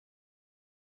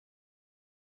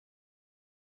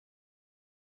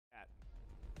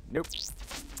Nope.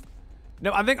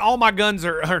 No, I think all my guns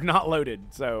are not loaded.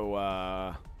 So,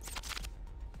 I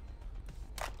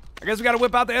guess we got to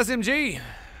whip out the SMG.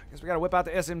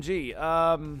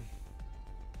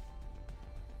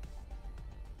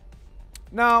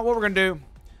 No, what we're going to do,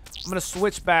 I'm going to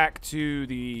switch back to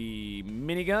the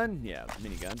minigun. Yeah,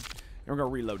 minigun. And we're going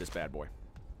to reload this bad boy.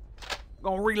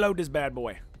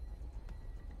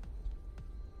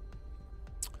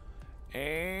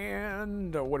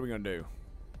 And what are we going to do?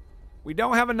 We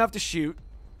don't have enough to shoot.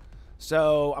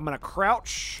 So I'm going to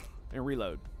crouch and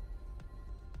reload.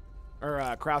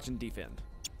 Or crouch and defend.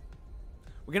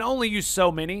 We can only use so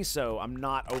many, so I'm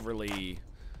not overly...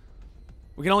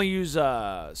 We can only use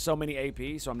so many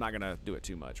AP, so I'm not going to do it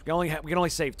too much. We can only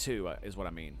save 2, is what I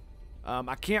mean.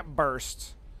 I can't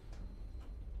burst.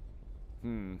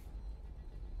 We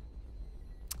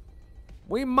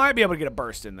might be able to get a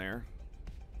burst in there.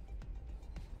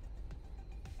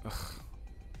 Ugh.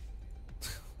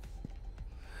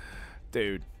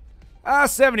 Dude.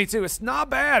 72. It's not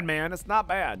bad, man. It's not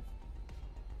bad.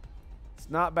 It's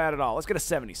not bad at all. Let's get a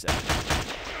 77.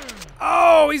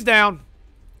 Oh, he's down.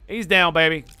 He's down,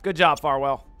 baby. Good job,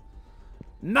 Farwell.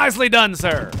 Nicely done,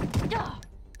 sir.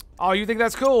 Oh, you think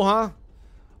that's cool, huh?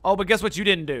 Oh, but guess what you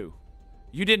didn't do?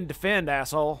 You didn't defend,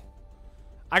 asshole.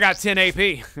 I got 10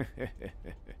 AP.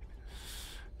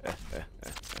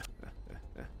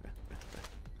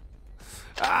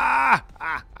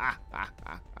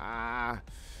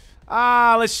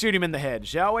 Let's shoot him in the head,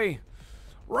 shall we?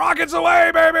 Rockets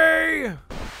away, baby!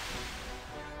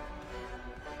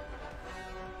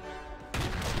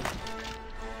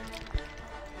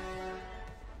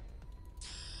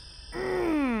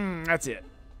 That's it.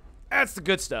 That's the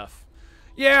good stuff.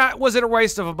 Yeah, was it a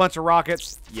waste of a bunch of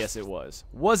rockets? Yes, it was.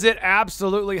 Was it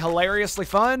absolutely hilariously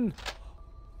fun?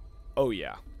 Oh,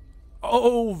 yeah.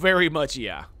 Oh, very much,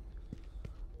 yeah.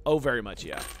 Oh, very much,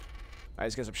 yeah. All right,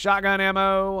 let's get some shotgun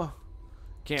ammo.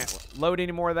 Can't load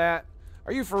any more of that.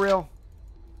 Are you for real?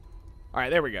 All right,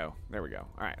 there we go. There we go.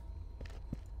 All right.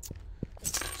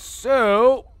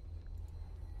 So,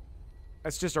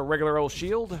 that's just a regular old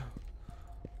shield.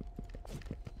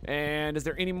 And is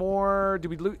there any more? Did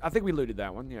we loot? I think we looted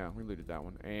that one. Yeah, we looted that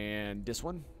one. And this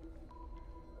one.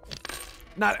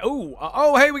 Not.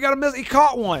 Oh, hey, we got a missile. He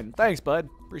caught one. Thanks, bud.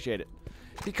 Appreciate it.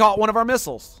 He caught one of our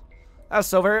missiles. That's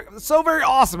so very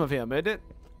awesome of him, isn't it?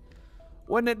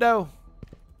 Wouldn't it, though?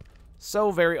 So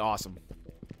very awesome.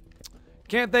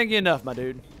 Can't thank you enough, my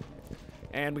dude.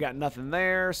 And we got nothing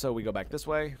there, so we go back this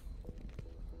way.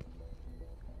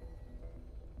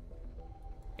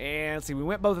 And let's see, we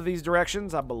went both of these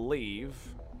directions, I believe.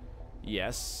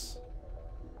 Yes.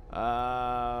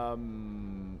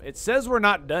 It says we're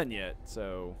not done yet,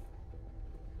 so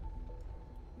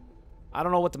I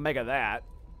don't know what to make of that.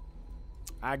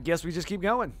 I guess we just keep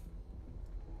going.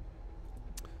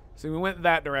 So we went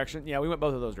that direction. Yeah, we went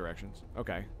both of those directions.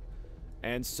 Okay.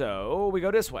 And so we go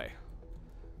this way.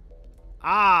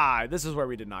 Ah, this is where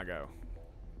we did not go.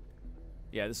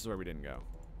 Yeah, this is where we didn't go.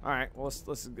 All right, well,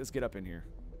 let's get up in here.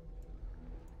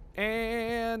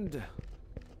 And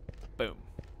boom.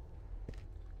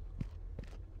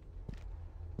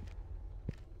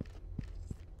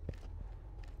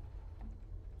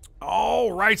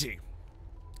 All righty.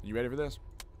 You ready for this?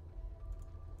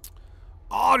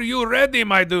 Are you ready,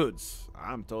 my dudes?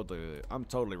 I'm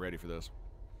totally ready for this.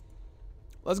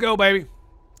 Let's go, baby.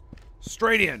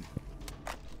 Straight in.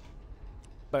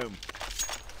 Boom.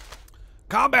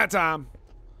 Combat time.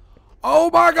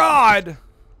 Oh my God.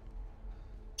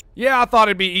 Yeah, I thought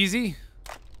it'd be easy.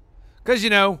 Because, you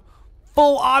know,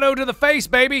 full auto to the face,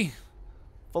 baby.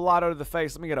 Full auto to the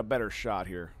face. Let me get a better shot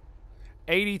here.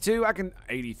 82.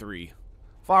 83.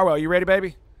 Farwell, you ready,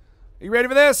 baby? Are you ready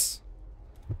for this?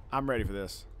 I'm ready for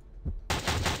this.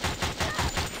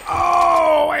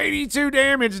 Oh, 82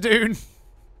 damage, dude.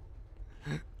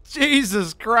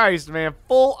 Jesus Christ, man.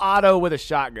 Full auto with a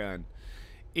shotgun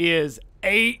is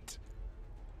 8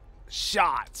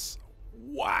 shots.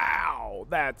 Wow.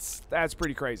 That's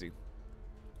pretty crazy.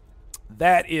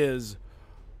 That is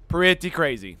pretty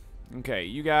crazy. Okay,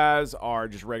 you guys are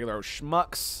just regular old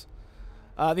schmucks.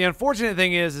 The unfortunate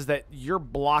thing is that you're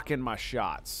blocking my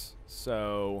shots.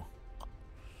 So,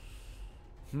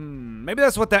 maybe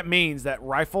that's what that means. That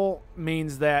rifle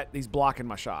means that he's blocking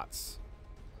my shots.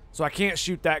 So I can't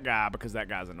shoot that guy because that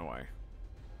guy's annoying.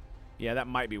 Yeah, that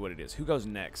might be what it is. Who goes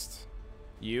next?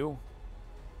 You?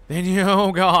 Then you,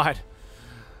 oh God.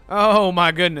 Oh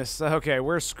my goodness. Okay,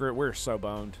 we're screwed. We're so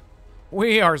boned.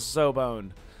 We are so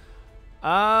boned.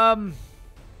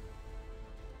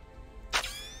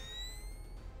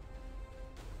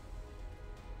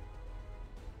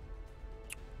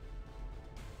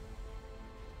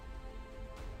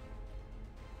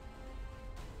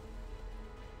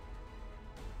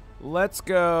 Let's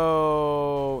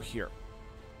go here.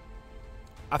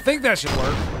 I think that should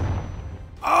work.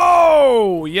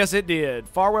 Oh, yes it did.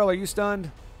 Farwell, are you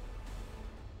stunned?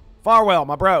 Farwell,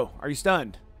 my bro, are you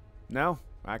stunned? No?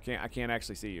 I can't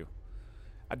actually see you.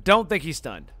 I don't think he's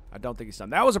stunned. I don't think he's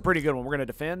stunned. That was a pretty good one. We're going to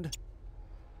defend.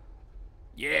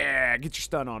 Yeah, get your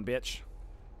stun on, bitch.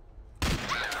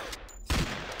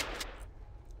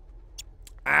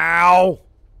 Ow.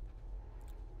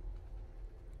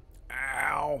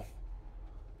 Ow.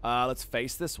 Let's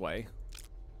face this way.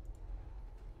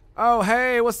 Oh,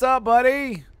 hey, what's up,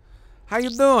 buddy? How you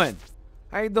doing?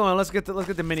 How you doing? Let's get the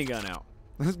minigun out.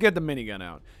 Let's get the minigun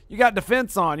out. You got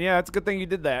defense on. Yeah, it's a good thing you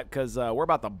did that, because we're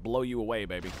about to blow you away,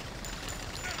 baby.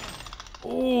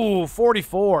 Ooh,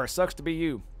 44. Sucks to be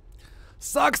you.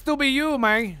 Sucks to be you,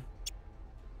 man.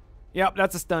 Yep,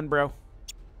 that's a stun, bro.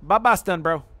 Bye-bye, stun,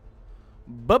 bro.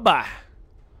 Bye-bye.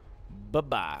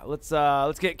 Bye-bye.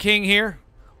 Let's get King here.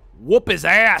 Whoop his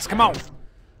ass. Come on.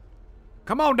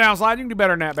 Come on, downslide. You can do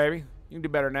better than that, baby. You can do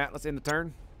better than that. Let's end the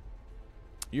turn.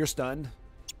 You're stunned.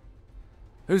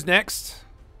 Who's next?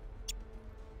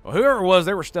 Well, whoever it was,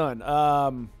 they were stunned.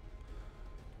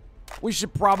 We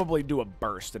should probably do a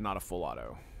burst and not a full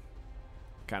auto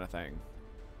kind of thing.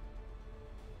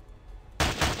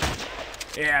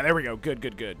 Yeah, there we go. Good,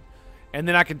 good, good. And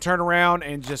then I can turn around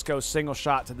and just go single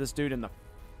shot to this dude in the...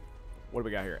 What do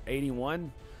we got here?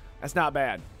 81? That's not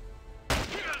bad.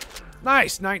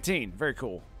 Nice. 19. Very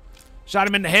cool. Shot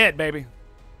him in the head, baby.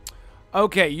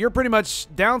 Okay, you're pretty much...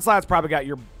 Downside's probably got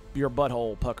your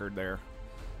butthole puckered there.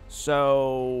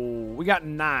 So, we got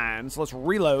 9. So, let's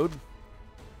reload.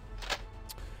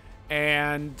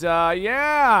 And,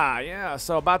 yeah.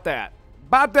 So, about that.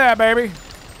 About that, baby.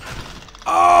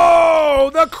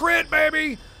 Oh, the crit,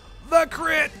 baby. The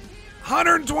crit.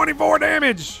 124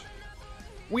 damage.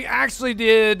 We actually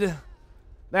did...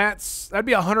 That'd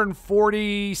be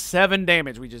 147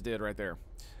 damage we just did right there.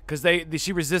 Because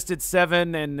she resisted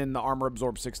 7 and then the armor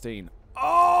absorbed 16.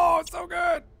 Oh, so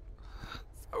good.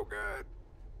 So good.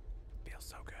 Feels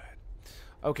so good.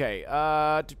 Okay,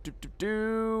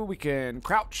 we can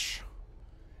crouch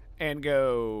and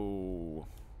go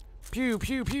pew,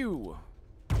 pew, pew.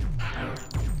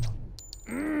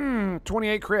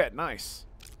 28 crit, nice.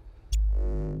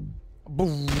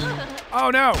 Boom. Oh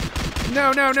no.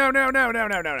 No.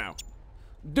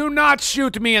 Do not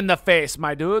shoot me in the face,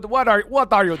 my dude. What are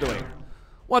you doing?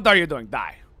 What are you doing?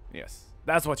 Die. Yes.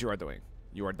 That's what you are doing.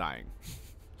 You are dying.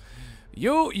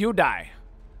 You die.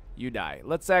 You die.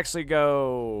 Let's actually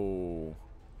go...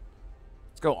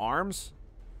 Let's go arms.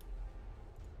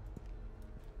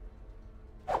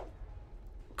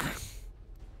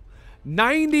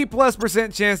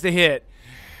 +90% chance to hit.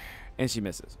 And she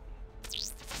misses.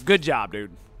 Good job,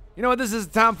 dude. You know what this is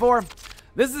time for?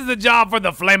 This is the job for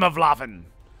the Flame of Laughing.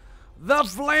 The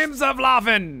Flames of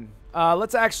Laughing.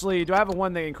 Let's actually... Do I have a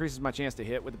one that increases my chance to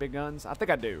hit with the big guns? I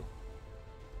think I do.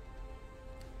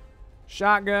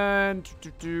 Shotgun,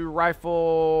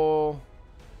 rifle,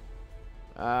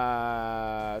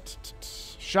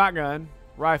 shotgun,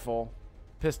 rifle,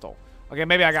 pistol. Okay,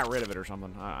 maybe I got rid of it or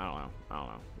something. I don't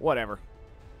know. Whatever.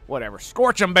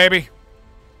 Scorch them, baby.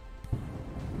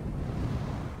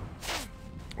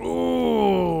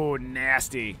 Ooh,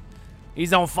 nasty.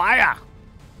 He's on fire.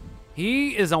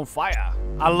 He is on fire.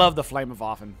 I love the Flame of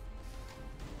Offen.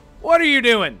 What are you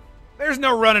doing? There's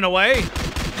no running away.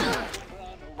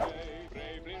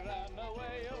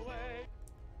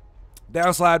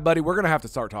 Downslide, buddy, we're going to have to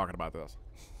start talking about this.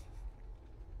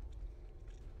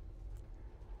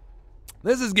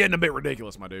 This is getting a bit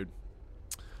ridiculous, my dude.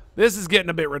 This is getting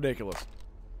a bit ridiculous.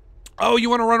 Oh, you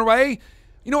want to run away?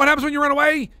 You know what happens when you run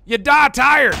away? You die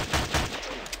tired.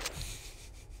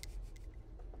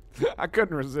 I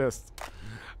couldn't resist.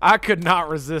 I could not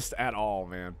resist at all,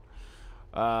 man.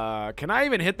 Can I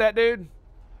even hit that dude?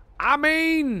 I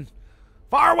mean,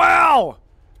 farewell,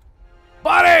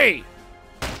 buddy.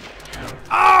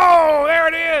 Oh, there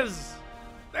it is.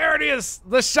 There it is.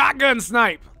 The shotgun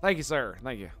snipe. Thank you, sir.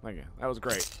 Thank you. That was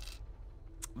great.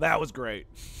 That was great.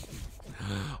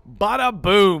 Bada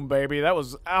boom, baby. That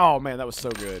was, oh man, that was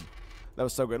so good. That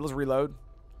was so good. Let's reload.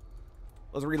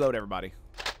 Let's reload, everybody.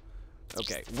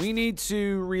 Okay, we need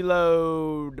to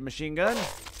reload the machine gun.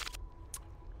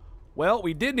 Well,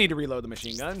 we did need to reload the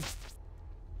machine gun,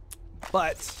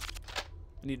 but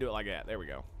we need to do it like that. There we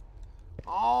go.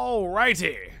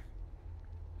 Alrighty.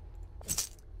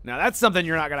 Now, that's something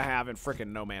you're not going to have in frickin'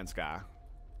 No Man's Sky.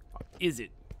 Is it?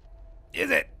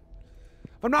 Is it?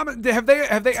 If I'm not, have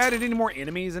they added any more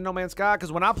enemies in No Man's Sky?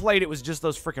 Because when I played, it was just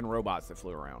those frickin' robots that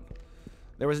flew around.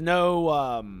 There was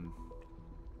no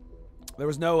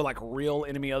like real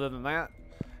enemy other than that.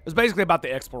 It's basically about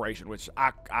the exploration, which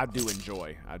I do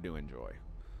enjoy. I do enjoy.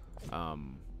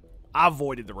 I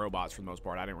avoided the robots for the most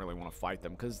part. I didn't really want to fight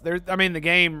them because I mean, the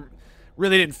game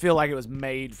really didn't feel like it was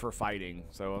made for fighting.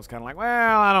 So I was kind of like,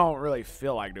 well, I don't really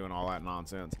feel like doing all that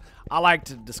nonsense. I like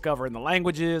to discover in the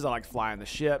languages. I like flying the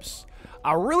ships.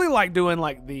 I really like doing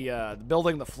like the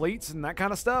building the fleets and that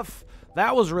kind of stuff.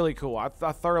 That was really cool. I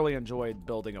thoroughly enjoyed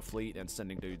building a fleet and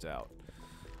sending dudes out.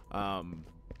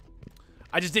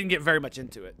 I just didn't get very much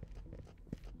into it.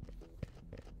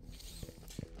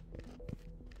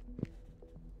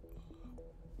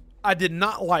 I did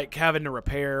not like having to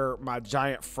repair my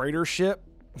giant freighter ship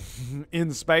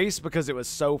in space because it was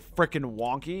so freaking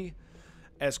wonky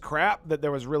as crap that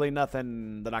there was really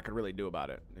nothing that I could really do about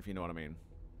it, if you know what I mean.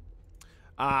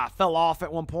 I fell off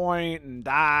at one point and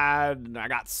died, and I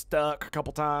got stuck a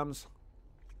couple times.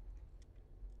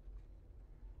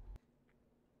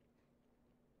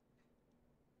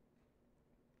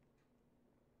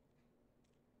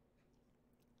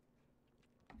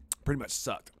 Pretty much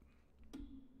sucked.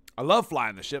 I love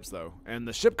flying the ships, though, and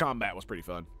the ship combat was pretty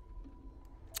fun.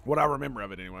 What I remember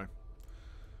of it, anyway.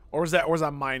 Or was I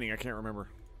mining? I can't remember.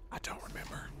 I don't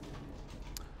remember.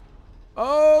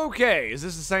 Okay, is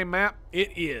this the same map?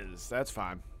 It is. That's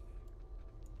fine.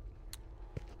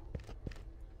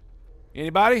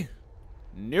 Anybody?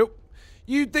 Nope.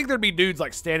 You'd think there'd be dudes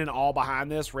like standing all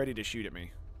behind this ready to shoot at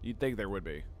me. You'd think there would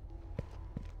be.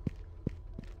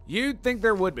 You'd think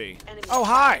there would be. Oh,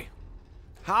 hi.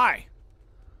 Hi.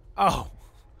 Oh.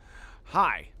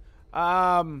 Hi.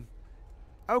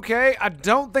 Okay, I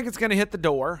don't think it's going to hit the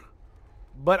door,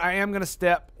 but I am going to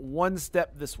step one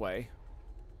step this way.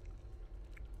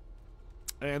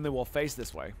 And then we'll face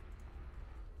this way.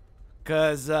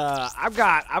 Cause I've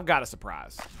got a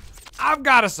surprise. I've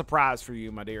got a surprise for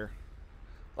you, my dear.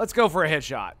 Let's go for a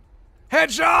headshot.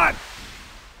 Headshot!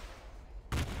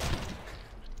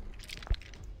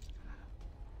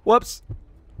 Whoops.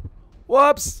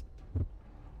 Whoops.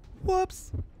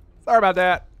 Whoops. Sorry about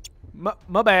that.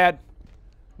 My bad.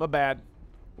 My bad.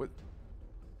 What?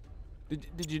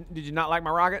 Did you not like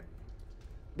my rocket?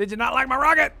 Did you not like my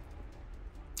rocket?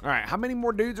 All right, how many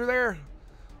more dudes are there?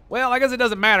 Well, I guess it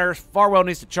doesn't matter. Farwell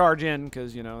needs to charge in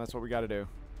because, you know, that's what we got to do.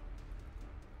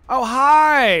 Oh,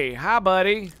 hi. Hi,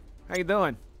 buddy. How you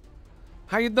doing?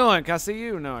 How you doing? Can I see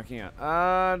you? No, I can't.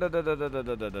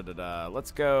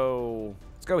 Let's go.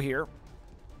 Let's go here.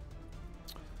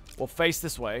 We'll face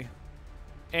this way.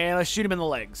 And let's shoot him in the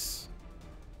legs.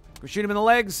 We shoot him in the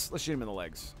legs? Let's shoot him in the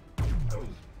legs.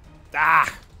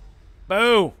 Ah!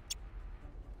 Boo!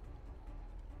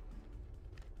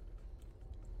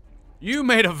 You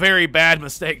made a very bad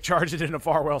mistake charging into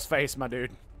Farwell's face, my dude.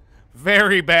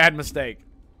 Very bad mistake.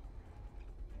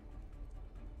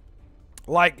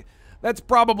 Like, that's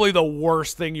probably the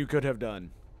worst thing you could have done.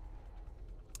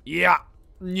 Yeah.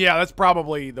 Yeah, that's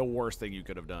probably the worst thing you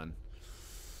could have done.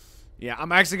 Yeah,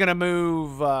 I'm actually going to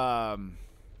move...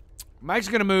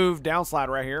 downslide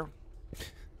right here.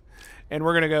 And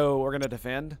we're going to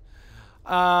defend.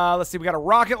 Let's see, we got a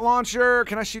rocket launcher.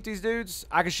 Can I shoot these dudes?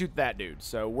 I can shoot that dude.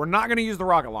 So we're not going to use the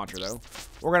rocket launcher, though.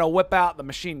 We're going to whip out the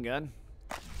machine gun.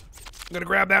 I'm going to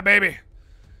grab that baby.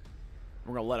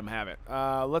 We're going to let him have it.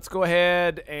 Let's go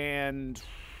ahead and...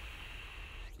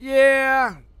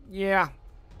 Yeah. Yeah.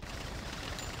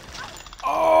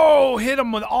 Oh, hit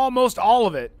him with almost all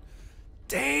of it.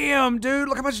 Damn, dude.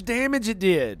 Look how much damage it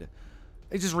did.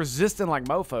 They just resisting like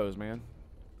mofos, man.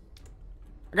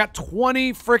 I got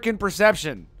 20 freaking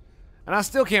perception. And I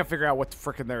still can't figure out what the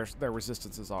freaking their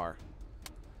resistances are.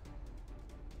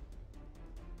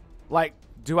 Like,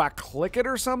 do I click it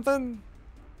or something?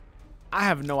 I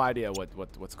have no idea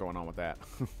what's going on with that.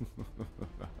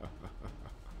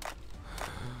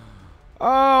 Oh,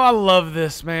 I love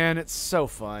this, man. It's so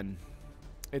fun.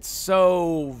 It's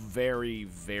so very,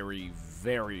 very,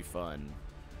 very fun.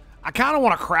 I kind of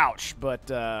want to crouch, but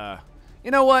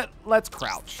you know what? Let's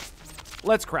crouch.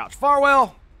 Let's crouch.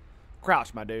 Farwell,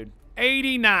 crouch, my dude.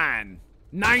 89.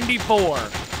 94.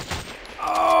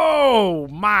 Oh,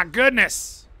 my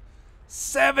goodness.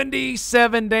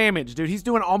 77 damage. Dude, he's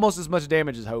doing almost as much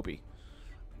damage as Hopi.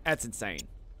 That's insane.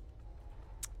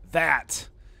 That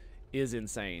is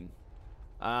insane.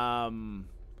 Are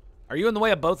you in the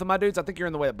way of both of my dudes? I think you're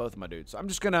in the way of both of my dudes. So I'm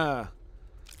just gonna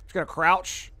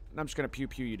crouch, and I'm just gonna pew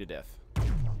you to death.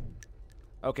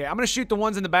 Okay, I'm gonna shoot the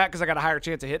ones in the back because I got a higher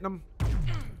chance of hitting them.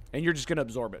 And you're just gonna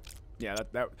absorb it. Yeah,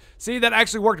 see, that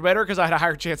actually worked better because I had a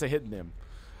higher chance of hitting them.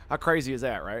 How crazy is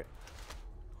that, right?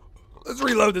 Let's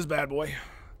reload this bad boy.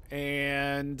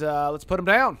 And let's put him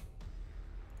down.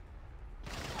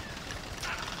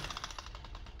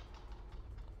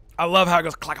 I love how it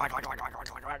goes clack, clack, clack, clack, clack,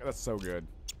 clack, clack. That's so good.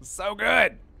 So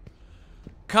good.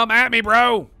 Come at me,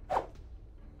 bro.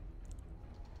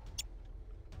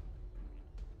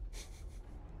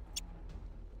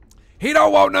 He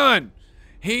don't want none.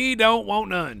 He don't want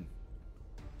none.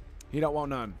 He don't want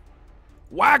none.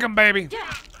 Whack him, baby.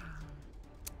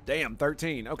 Damn,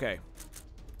 13. Okay.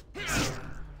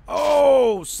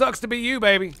 Oh, sucks to be you,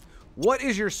 baby. What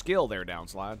is your skill there,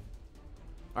 downslide? All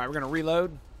right, we're going to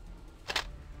reload.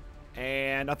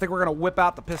 And I think we're going to whip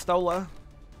out the pistola.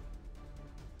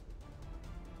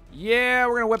 Yeah,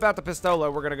 we're going to whip out the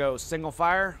pistola. We're going to go single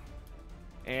fire.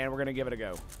 And we're going to give it a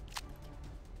go.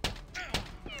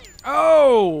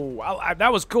 Oh,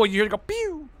 that was cool. You hear it go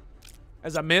pew.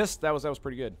 As I missed, that was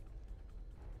pretty good.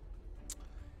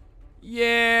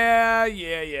 Yeah.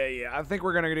 I think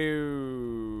we're gonna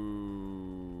do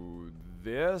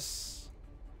this.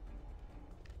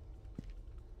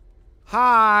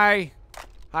 Hi.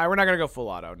 We're not gonna go full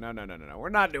auto. No. We're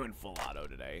not doing full auto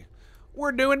today.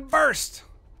 We're doing burst.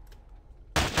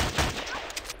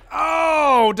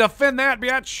 Oh, defend that,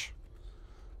 bitch.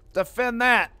 Defend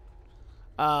that.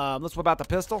 Let's whip out the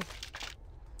pistol.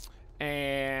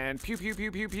 And pew, pew,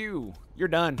 pew, pew, pew. You're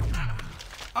done.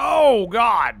 Oh,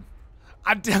 God.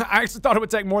 I actually thought it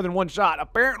would take more than one shot.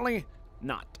 Apparently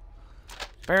not.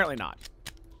 Apparently not.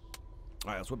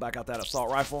 All right, let's whip back out that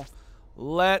assault rifle.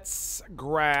 Let's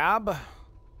grab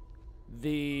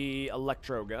the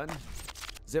electro gun.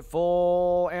 Is it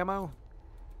full ammo?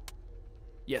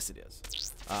 Yes, it is.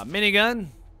 Minigun.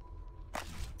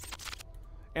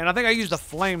 And I think I used a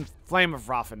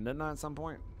Flamerwaffen, didn't I, at some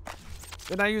point?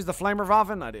 Didn't I use the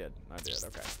Flamerwaffen? I did.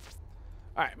 Okay.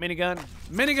 All right, minigun.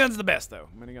 Minigun's the best, though.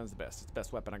 Minigun's the best. It's the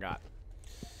best weapon I got.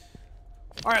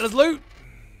 All right, let's loot.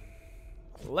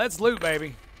 Let's loot,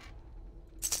 baby.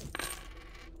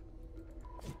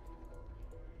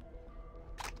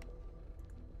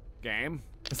 Game.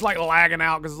 It's like lagging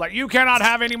out because it's like, you cannot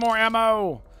have any more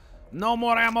ammo. No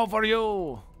more ammo for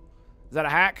you. Is that a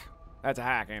hack? That's a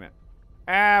hack, ain't it?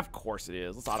 Of course it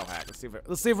is. Let's auto hack.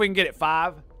 Let's see if we can get it.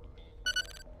 5.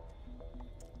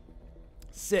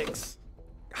 6.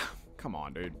 Come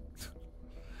on, dude.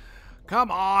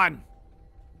 Come on.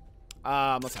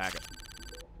 Let's hack it.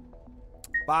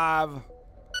 5.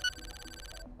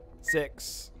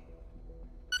 6.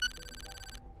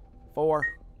 4.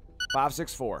 5,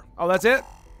 6, 4. Oh, that's it?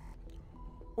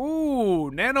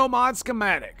 Ooh, nanomod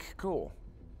schematic. Cool.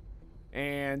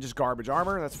 And just garbage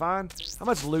armor. That's fine. How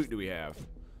much loot do we have?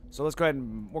 So let's go ahead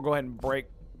and we'll go ahead and break.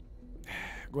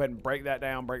 Go ahead and break that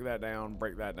down. Break that down.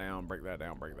 Break that down. Break that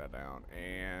down. Break that down.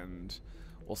 And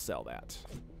we'll sell that.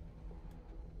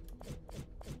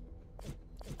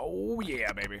 Oh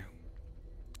yeah, baby.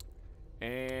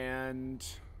 And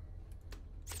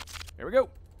there we go.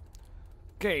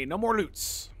 Okay, no more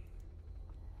loots.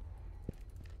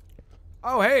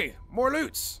 Oh hey, more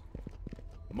loots.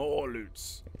 More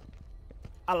loots.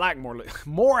 I like more loot.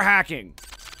 More hacking.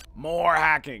 More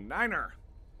hacking. Niner.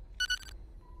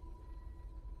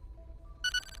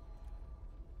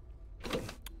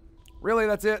 Really,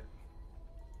 that's it?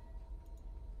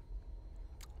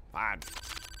 Fine.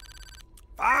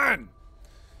 Fine.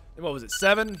 What was it,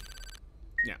 7?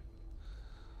 Yeah.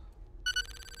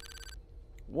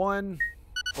 1.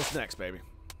 What's next, baby?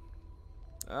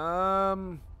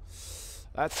 That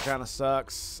kind of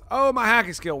sucks. Oh, my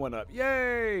hacking skill went up.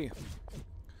 Yay!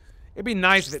 It'd be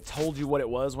nice if it told you what it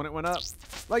was when it went up.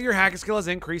 Like, your hacking skill has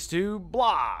increased to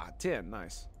blah. 10.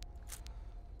 Nice.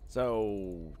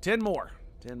 So, 10 more.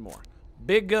 10 more.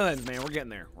 Big guns, man. We're getting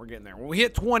there. We're getting there. When we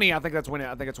hit 20, I think that's when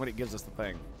it gives us the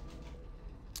thing.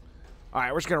 All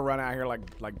right, we're just gonna run out here like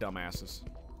dumbasses.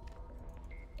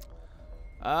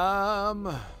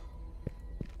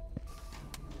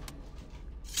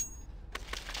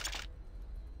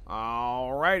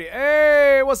 Alrighty.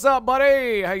 Hey, what's up,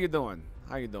 buddy? How you doing?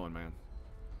 How you doing, man?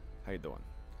 How you doing?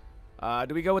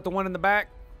 Do we go with the one in the back?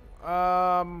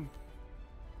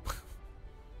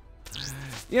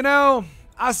 You know,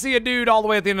 I see a dude all the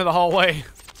way at the end of the hallway.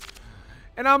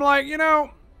 And I'm like, you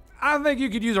know, I think you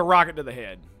could use a rocket to the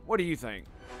head. What do you think?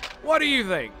 What do you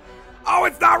think? Oh,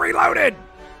 it's not reloaded!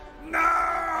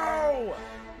 No!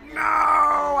 No!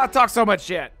 I talk so much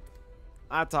shit.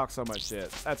 I talk so much shit.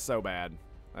 That's so bad.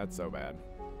 That's so bad.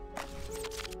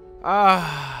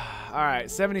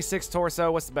 Alright, 76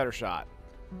 torso. What's the better shot?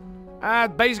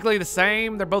 Basically the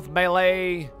same. They're both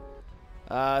melee.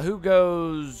 Who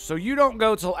goes? So you don't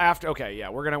go till after. Okay, yeah,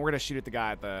 we're gonna shoot at the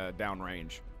guy at the down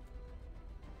range.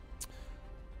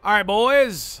 All right,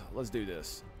 boys, let's do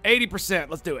this. 80%.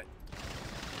 Let's do it.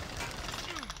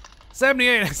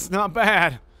 78. That's not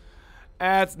bad.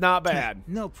 That's not bad.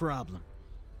 No problem.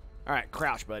 All right,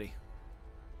 crouch, buddy.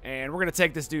 And we're going to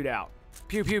take this dude out.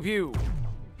 Pew, pew, pew.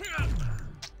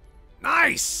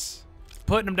 Nice.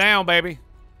 Putting him down, baby.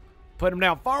 Putting him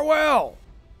down. Farewell.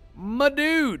 My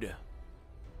dude.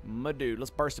 My dude.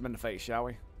 Let's burst him in the face, shall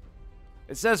we?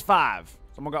 It says 5. So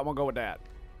I'm going to go with that.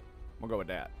 I'm going to go with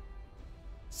that.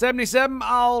 77,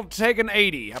 I'll take an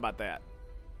 80. How about that?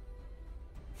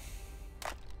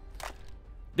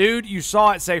 Dude, you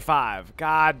saw it say 5.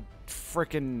 God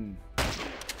freaking...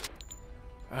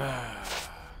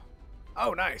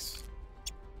 Oh, nice.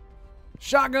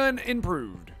 Shotgun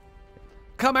improved.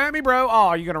 Come at me, bro.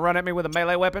 Oh, you going to run at me with a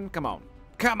melee weapon? Come on.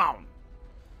 Come on.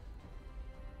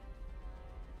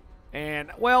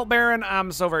 And, well, Baron,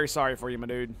 I'm so very sorry for you, my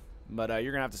dude. But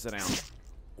you're going to have to sit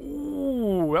down.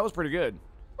 Ooh, that was pretty good.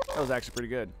 That was actually pretty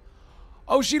good.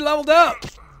 Oh, she leveled up.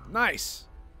 Nice.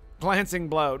 Glancing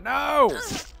blow. No.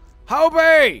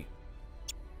 Hobie.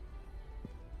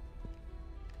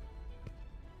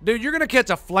 Dude, you're going to catch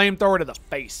a flamethrower to the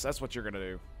face. That's what you're going to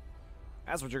do.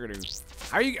 That's what you're going to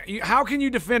do. How can you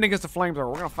defend against a flamethrower?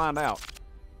 We're going to find out.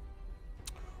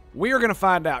 We are going to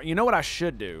find out. You know what I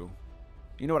should do?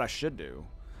 You know what I should do?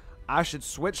 I should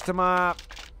switch to my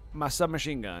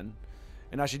submachine gun,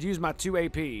 and I should use my 2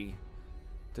 AP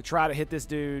to try to hit this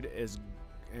dude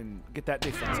and get that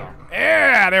defense off.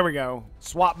 Yeah, there we go.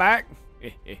 Swap back.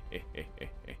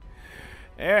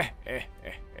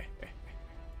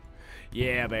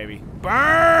 Yeah, baby.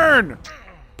 Burn!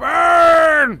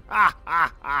 Burn!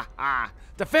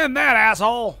 Defend that,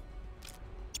 asshole.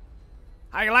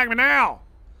 How you like me now?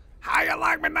 How you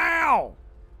like me now?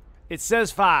 It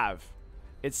says 5.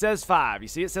 It says 5. You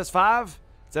see it says 5?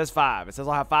 It says 5. It says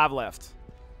I'll have 5 left.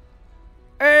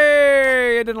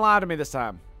 Hey! It didn't lie to me this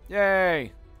time.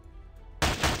 Yay.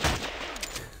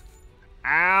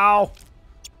 Ow.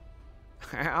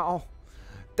 Ow.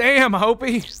 Damn,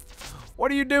 Hopi.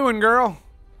 What are you doing, girl?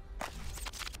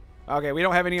 Okay, we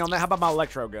don't have any on that. How about my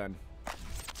electro gun?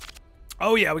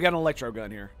 Oh, yeah, we got an electro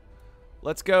gun here.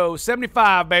 Let's go.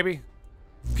 75, baby.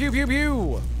 Pew, pew,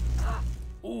 pew.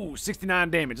 Ooh, 69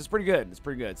 damage. That's pretty good. That's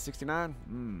pretty good. 69?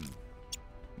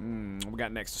 What we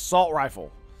got next? Assault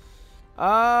rifle.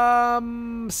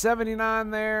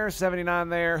 79 there. 79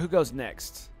 there. Who goes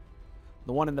next?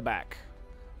 The one in the back.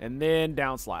 And then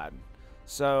downslide.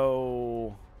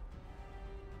 So...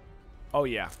 Oh,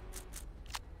 yeah.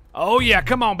 Oh, yeah.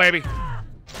 Come on, baby.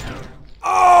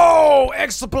 Oh,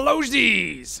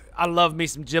 explosives. I love me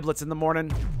some giblets in the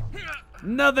morning.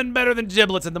 Nothing better than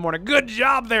giblets in the morning. Good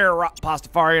job there,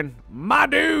 Pastafarian. My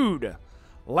dude.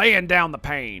 Laying down the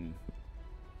pain.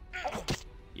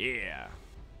 Yeah.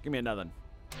 Give me another.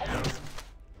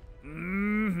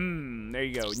 There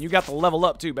you go. And you got the level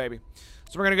up too, baby.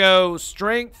 So we're going to go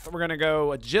strength. We're going to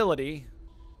go agility.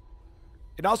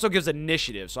 It also gives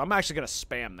initiative, so I'm actually going to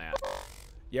spam that.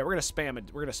 Yeah, we're going to spam it.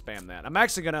 We're going to spam that. I'm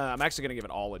actually going to give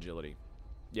it all agility.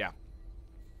 Yeah.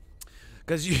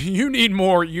 Cuz you need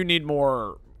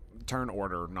more turn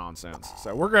order nonsense.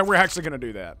 So we're actually going to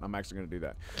do that. I'm actually going to do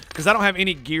that. Cuz I don't have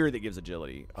any gear that gives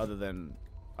agility other than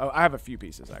I have a few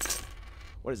pieces actually.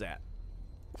 What is that?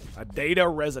 A data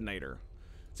resonator.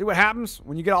 See what happens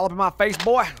when you get all up in my face,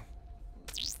 boy?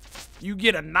 You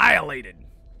get annihilated.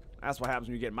 That's what happens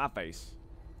when you get in my face.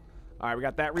 All right, we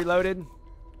got that reloaded.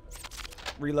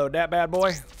 Reload that bad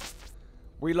boy.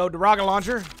 Reload the rocket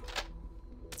launcher.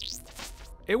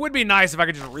 It would be nice if I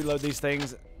could just reload these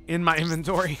things in my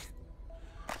inventory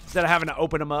instead of having to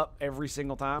open them up every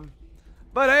single time.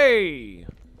 But hey,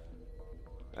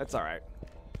 that's all right.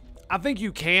 I think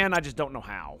you can. I just don't know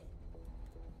how.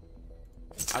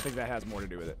 I think that has more to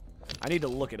do with it. I need to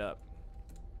look it up.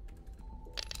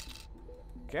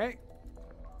 Okay.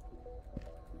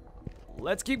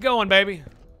 Let's keep going, baby.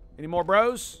 Any more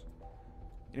bros?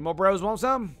 Any more bros want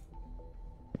some?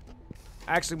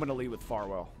 Actually, I'm going to lead with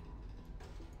Farwell.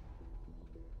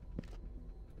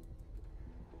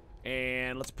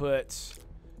 And let's put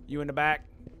you in the back.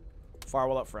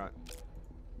 Farwell up front.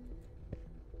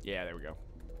 Yeah, there we go.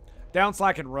 Down so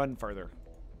I can run further.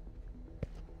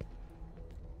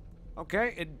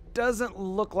 Okay, it doesn't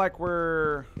look like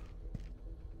we're...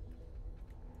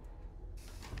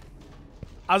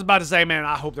 I was about to say, man,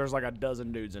 I hope there's like a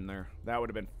dozen dudes in there. That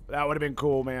would have been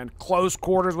cool, man. Close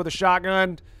quarters with a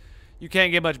shotgun. You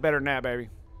can't get much better than that, baby.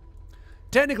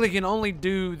 Technically, you can only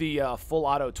do the full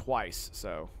auto twice,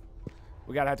 so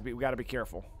we gotta be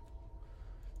careful.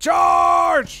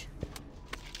 Charge!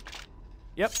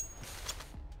 Yep.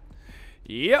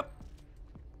 Yep.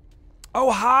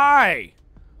 Oh, hi.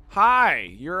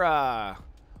 Hi. You're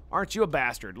aren't you a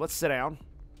bastard? Let's sit down.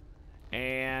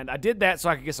 And I did that so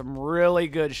I could get some really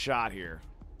good shot here.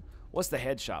 What's the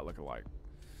headshot looking like?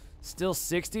 Still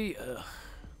 60? Ugh.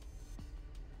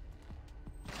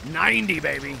 90,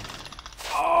 baby.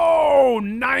 Oh,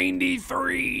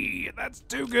 93. That's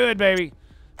too good, baby.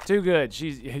 Too good.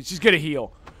 She's gonna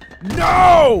heal.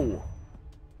 No!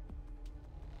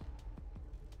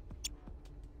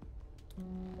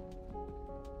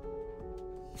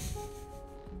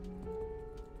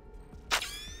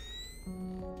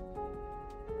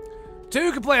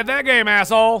 Two can play at that game,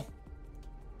 asshole.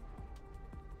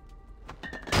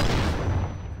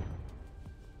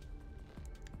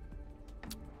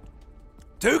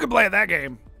 Two can play at that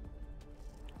game.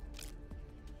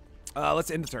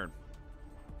 Let's end the turn.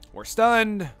 We're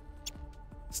stunned.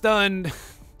 Stunned.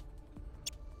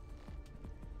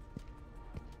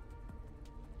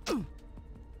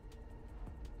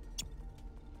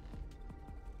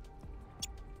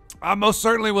 I most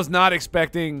certainly was not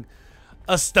expecting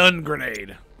a stun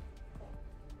grenade.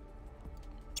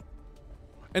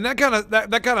 And that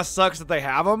kind of sucks that they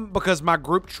have them, because my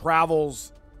group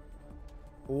travels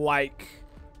like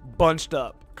bunched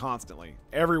up constantly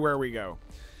everywhere we go.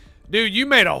 Dude, you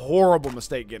made a horrible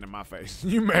mistake getting in my face.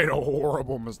 You made a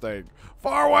horrible mistake.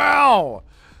 Farewell!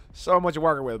 So much you're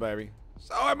working with, baby.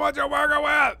 So much you're working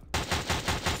with!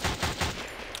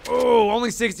 Oh,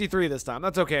 only 63 this time.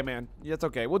 That's okay, man. That's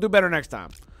okay. We'll do better next time.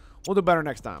 We'll do better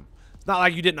next time. It's not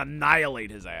like you didn't annihilate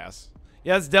his ass.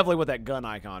 Yeah, that's definitely what that gun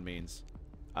icon means.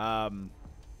 I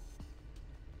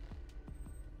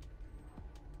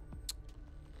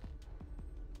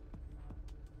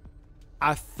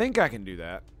think I can do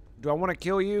that. Do I want to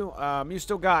kill you? You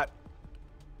still got...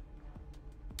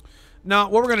 No,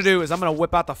 what we're going to do is I'm going to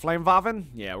whip out the Flamewaffen.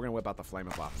 Yeah, we're going to whip out the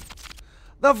Flamewaffen.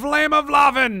 The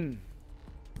Flamewaffen!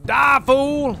 Die,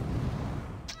 fool!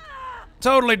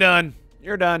 Totally done.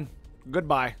 You're done.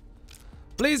 Goodbye.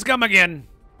 Please come again.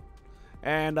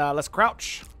 And let's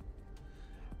crouch.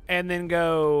 And then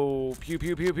go pew,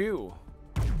 pew, pew, pew.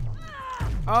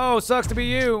 Oh, sucks to be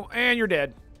you. And you're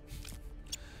dead.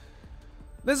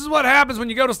 This is what happens when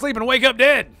you go to sleep and wake up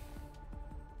dead.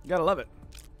 You gotta love it.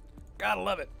 Gotta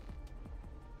love it.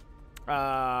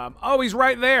 Oh, he's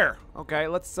right there. Okay,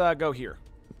 let's go here.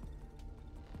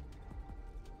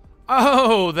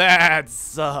 Oh, that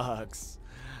sucks.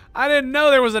 I didn't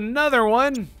know there was another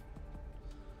one.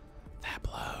 That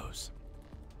blows.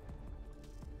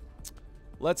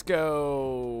 Let's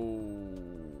go.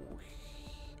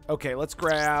 Okay, let's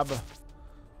grab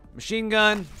machine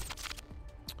gun.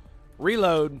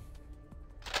 Reload.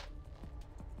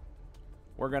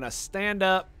 We're going to stand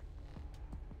up.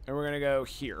 And we're going to go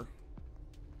here.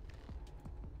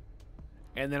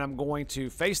 And then I'm going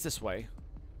to face this way.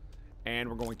 And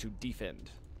we're going to defend.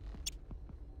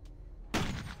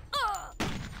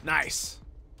 Nice.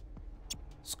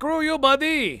 Screw you,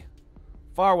 buddy.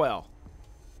 Farewell.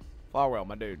 Farewell,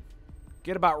 my dude.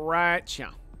 Get about right here.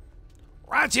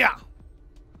 Right here.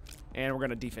 And we're going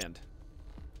to defend.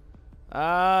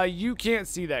 You can't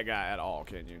see that guy at all,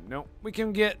 can you? Nope. We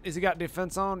can get... Is he got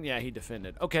defense on? Yeah, he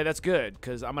defended. Okay, that's good,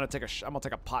 because I'm going to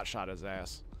take a pot shot at his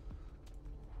ass.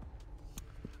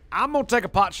 I'm going to take a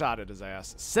pot shot at his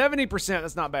ass. 70%.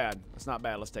 That's not bad. That's not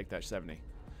bad. Let's take that 70.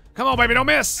 Come on, baby. Don't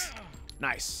miss.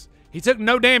 Nice. He took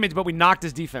no damage, but we knocked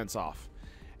his defense off.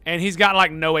 And he's got,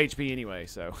 like, no HP anyway,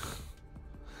 so...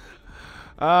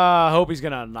 I hope he's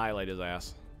going to annihilate his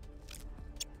ass.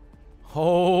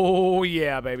 Oh,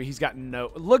 yeah, baby. He's got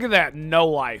no... Look at that. No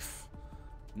life.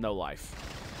 No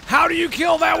life. How do you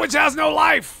kill that which has no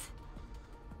life?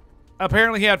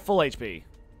 Apparently, he had full HP.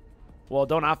 Well,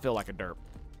 don't I feel like a derp.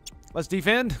 Let's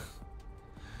defend.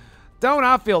 Don't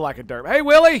I feel like a derp. Hey,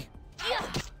 Willie.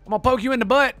 I'm going to poke you in the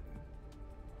butt.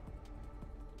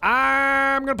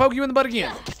 I'm going to poke you in the butt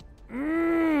again.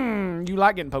 You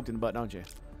like getting poked in the butt, don't you?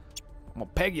 I'm going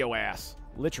to peg your ass.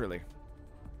 Literally.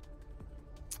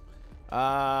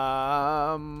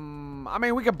 I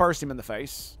mean, we could burst him in the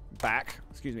face. Back.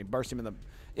 Excuse me. Burst him in the...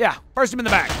 Yeah, burst him in the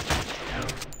back.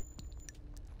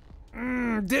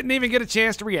 Didn't even get a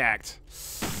chance to react.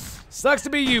 Sucks to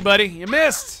be you, buddy. You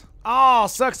missed. Oh,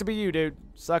 sucks to be you, dude.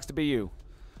 Sucks to be you.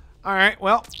 All right,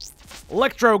 well,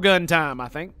 electro gun time, I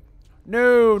think.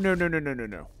 No.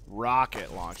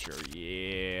 Rocket launcher.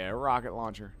 Yeah, rocket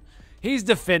launcher. He's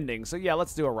defending, so yeah,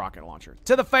 let's do a rocket launcher.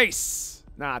 To the face.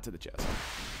 Nah, to the chest.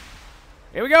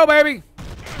 Here we go, baby.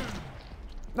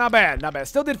 Not bad, not bad.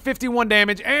 Still did 51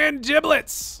 damage and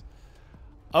giblets.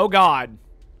 Oh, God.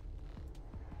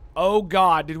 Oh,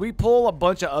 God. Did we pull a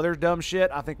bunch of other dumb shit?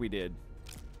 I think we did.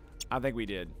 I think we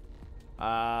did.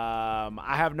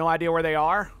 I have no idea where they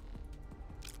are.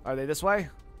 Are they this way?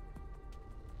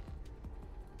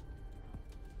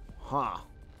 Huh.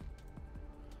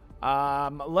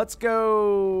 Let's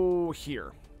go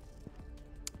here.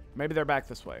 Maybe they're back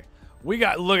this way. We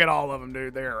got, look at all of them,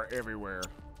 dude. They are everywhere.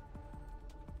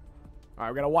 All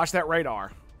right, we got to watch that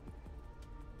radar.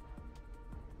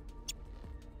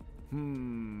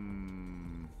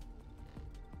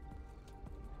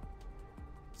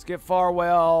 Let's get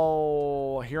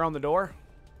Farwell here on the door.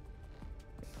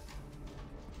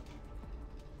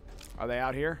 Are they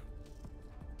out here?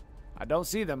 I don't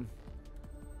see them.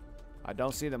 I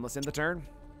don't see them. Let's end the turn.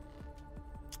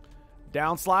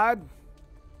 Down slide.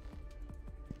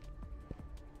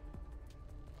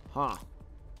 Huh.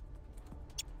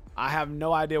 I have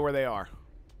no idea where they are.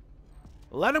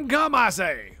 Let them come, I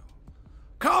say.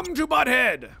 Come to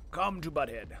Butthead. Come to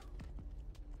Butthead.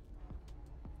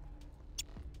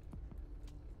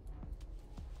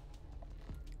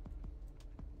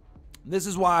 This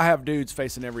is why I have dudes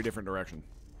facing every different direction.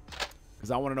 Because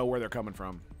I want to know where they're coming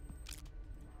from.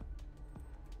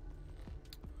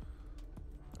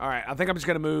 Alright, I think I'm just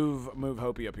going to move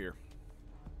Hopi up here.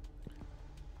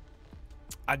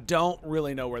 I don't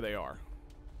really know where they are.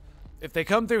 If they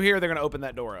come through here, they're going to open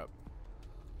that door up.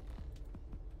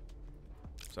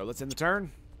 So let's end the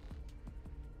turn.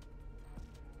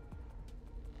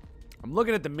 I'm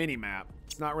looking at the mini-map.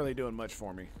 It's not really doing much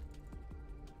for me.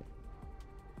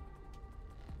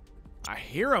 I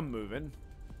hear them moving.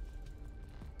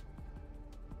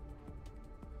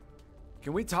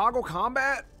 Can we toggle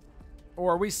combat?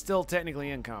 Or are we still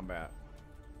technically in combat?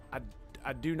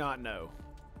 I do not know.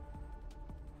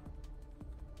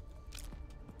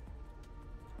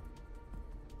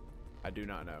 I do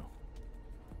not know.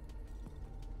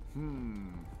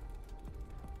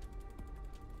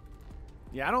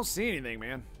 Yeah, I don't see anything,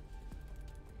 man.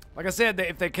 Like I said,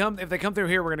 if they come through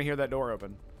here, we're gonna hear that door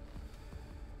open.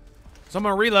 So I'm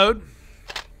gonna reload,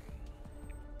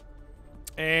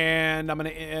 and I'm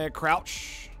gonna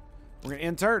crouch. We're gonna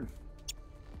end turn.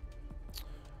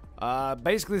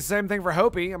 Basically the same thing for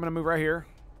Hopi. I'm gonna move right here,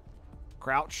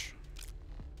 crouch,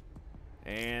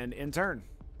 and end turn.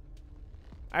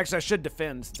 Actually, I should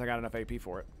defend since I got enough AP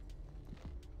for it.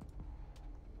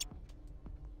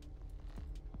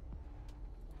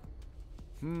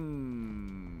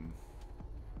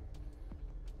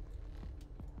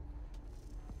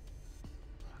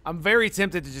 I'm very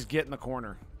tempted to just get in the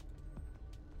corner.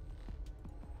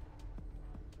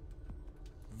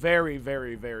 Very,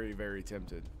 very, very, very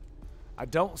tempted. I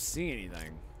don't see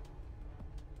anything.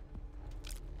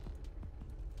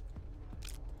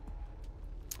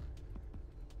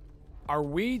 Are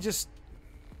we just...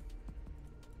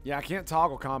 Yeah, I can't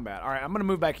toggle combat. All right, I'm going to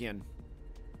move back in.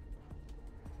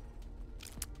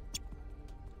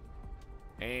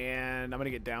 And I'm going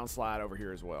to get down slide over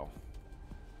here as well.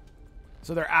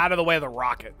 So they're out of the way of the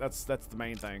rocket. That's the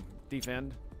main thing.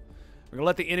 Defend. We're going to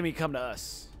let the enemy come to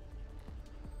us.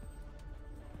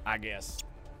 I guess.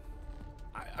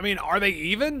 I mean, are they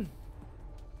even?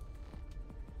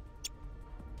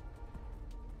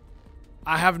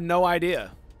 I have no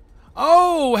idea.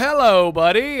 Oh, hello,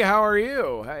 buddy. How are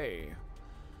you? Hey.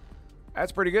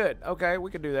 That's pretty good. Okay, we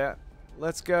can do that.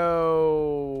 Let's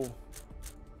go.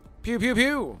 Pew, pew,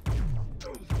 pew.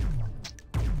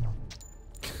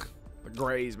 The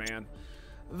Greys, man.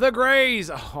 The Greys.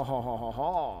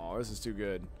 Oh, this is too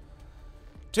good.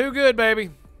 Too good,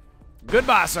 baby.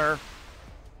 Goodbye, sir.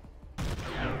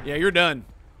 Yeah, you're done.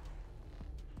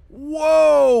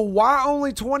 Whoa, why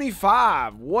only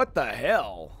 25? What the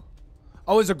hell?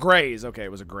 Oh, it was a Greys. Okay,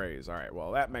 it was a Greys. All right,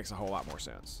 well, that makes a whole lot more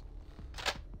sense.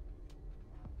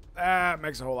 That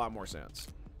makes a whole lot more sense.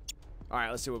 All right,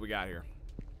 let's see what we got here.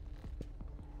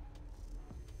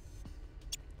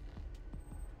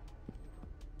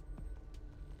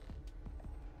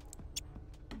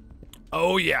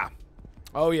 Oh, yeah.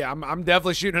 Oh, yeah. I'm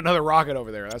definitely shooting another rocket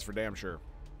over there. That's for damn sure.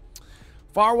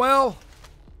 Farwell.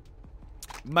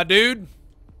 My dude.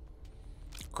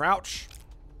 Crouch.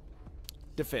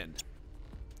 Defend.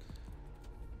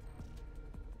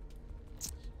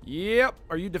 Yep.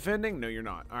 Are you defending? No, you're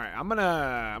not. All right. I'm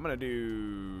gonna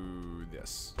do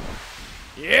this.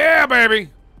 Yeah,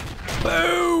 baby.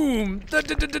 Boom.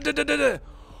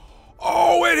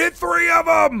 Oh, it hit 3 of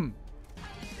them.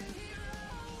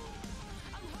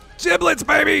 Giblets,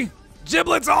 baby!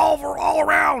 Giblets all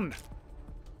around!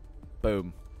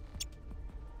 Boom.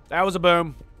 That was a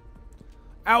boom.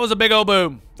 That was a big old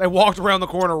boom. They walked around the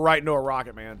corner right into a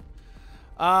rocket, man.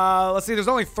 Let's see, there's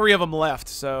only 3 of them left,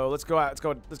 so let's go out.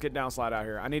 Let's get down slide out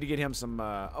here. I need to get him some,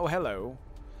 oh, hello.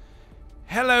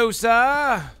 Hello,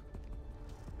 sir!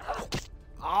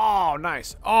 Oh,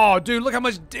 nice. Oh, dude, look how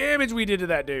much damage we did to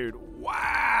that dude.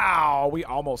 Wow! We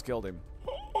almost killed him.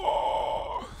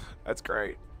 Oh, that's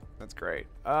great. That's great.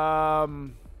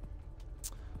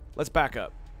 Let's back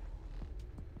up.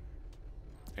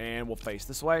 And we'll face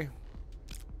this way.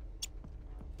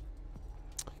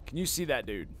 Can you see that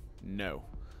dude? No.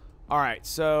 Alright,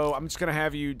 so I'm just going to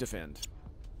have you defend.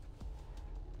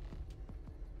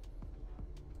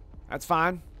 That's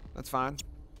fine. That's fine.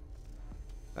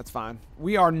 That's fine.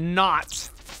 We are not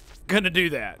going to do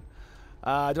that. Do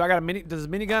I got a mini... Does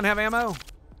the minigun have ammo?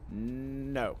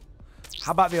 No.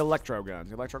 How about the electro gun?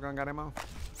 The electro gun got ammo?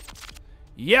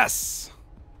 Yes!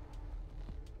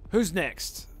 Who's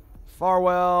next?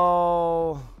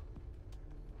 Farwell...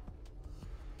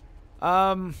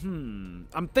 I'm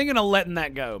thinking of letting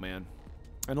that go, man.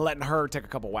 And letting her take a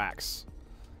couple whacks.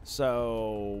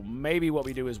 So, maybe what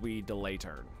we do is we delay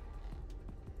turn.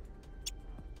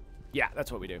 Yeah,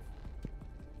 that's what we do.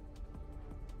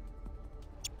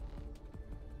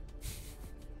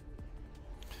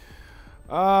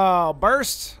 Oh,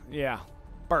 burst? Yeah,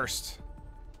 burst.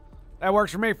 That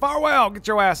works for me. Farwell, get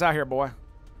your ass out here, boy.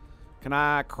 Can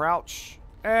I crouch?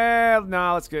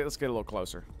 No, let's get a little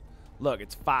closer. Look,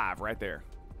 it's 5 right there.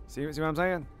 See what I'm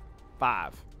saying?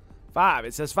 5. 5.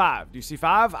 It says 5. Do you see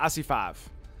 5? I see 5.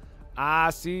 I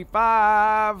see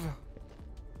 5.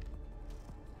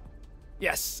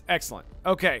 Yes, excellent.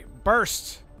 Okay,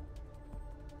 burst.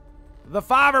 The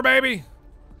 5er, baby.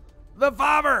 The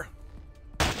 5er.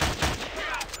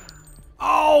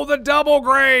 Oh, the double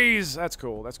graze. That's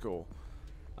cool. That's cool.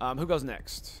 Who goes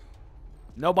next?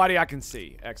 Nobody I can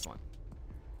see. Excellent.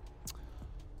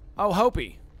 Oh,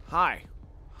 Hopi. Hi.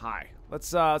 Hi.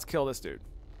 Let's kill this dude.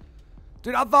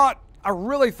 Dude, I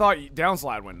really thought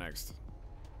downslide went next.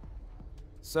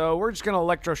 So we're just gonna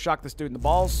electroshock this dude in the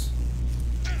balls.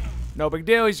 No big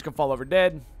deal, he's just gonna fall over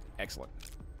dead. Excellent.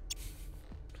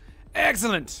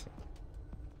 Excellent!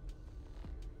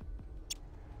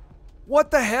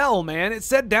 What the hell, man? It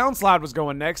said downslide was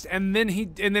going next, and then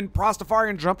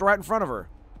Prostafarian jumped right in front of her.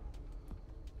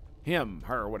 Him,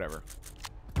 her, whatever.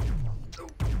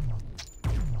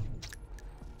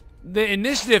 The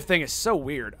initiative thing is so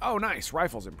weird. Oh, nice.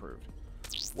 Rifle's improved.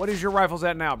 What is your rifles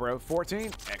at now, bro?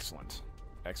 14? Excellent.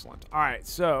 Excellent. All right,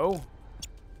 so...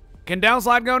 Can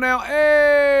downslide go now?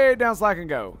 Hey, downslide can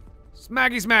go.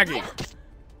 Smaggy, smaggy.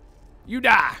 You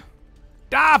die.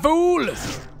 Die, fool.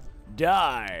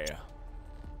 Die.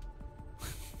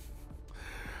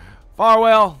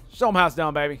 Farwell, show him how it's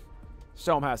done, baby.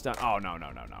 Show him how it's done. Oh, no,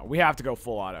 no, no, no. We have to go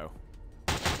full auto.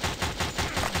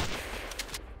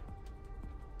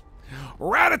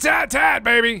 Rat-a-tat-tat,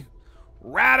 baby.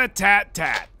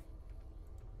 Rat-a-tat-tat.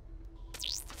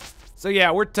 So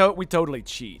yeah, we totally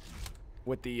cheat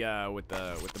with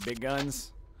the big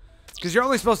guns, because you're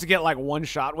only supposed to get like one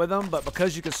shot with them, but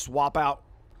because you can swap out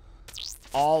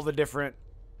all the different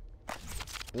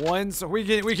ones, so we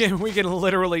can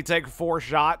literally take 4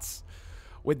 shots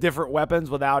with different weapons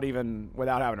without having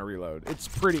to reload. It's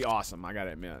pretty awesome, I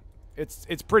gotta admit.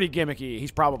 It's pretty gimmicky.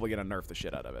 He's probably gonna nerf the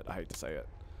shit out of it. I hate to say it,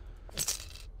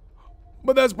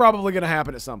 but that's probably gonna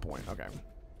happen at some point. Okay.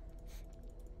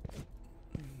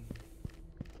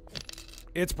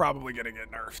 It's probably gonna get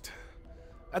nerfed.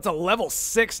 That's a level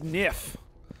 6 NIF.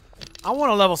 I want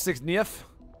a level 6 NIF.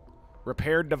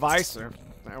 Repaired device.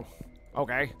 No.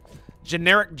 Okay.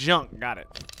 Generic junk. Got it.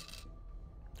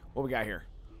 What we got here?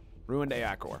 Ruined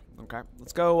AI core. Okay.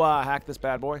 Let's go hack this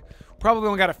bad boy. Probably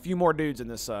only got a few more dudes in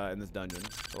this dungeon.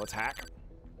 So let's hack.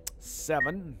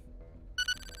 7.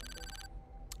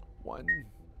 1.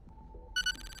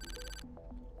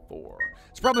 4.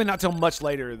 It's probably not till much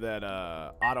later that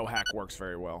auto hack works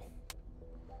very well.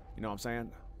 You know what I'm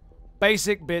saying?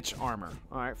 Basic bitch armor.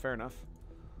 Alright, fair enough.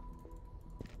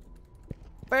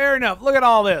 Fair enough. Look at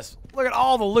all this. Look at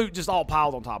all the loot just all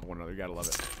piled on top of one another. You gotta love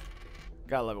it.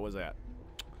 Gotta love it. What's that?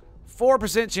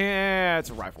 4% chance.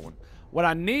 It's a rifle one. What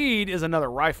I need is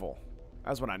another rifle.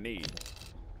 That's what I need.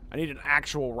 I need an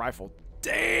actual rifle.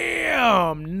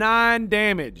 Damn! 9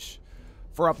 damage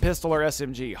for a pistol or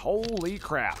SMG. Holy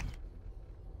crap.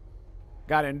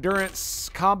 Got endurance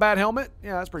combat helmet.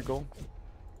 Yeah, that's pretty cool.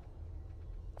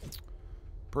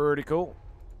 Pretty cool.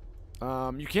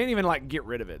 You can't even like get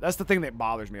rid of it. That's the thing that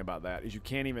bothers me about that, is you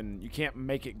can't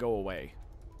make it go away.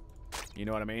 You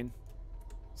know what I mean?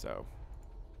 So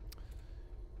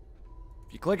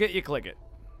if you click it, you click it.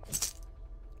 What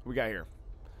we got here?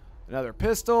 Another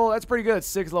pistol. That's pretty good.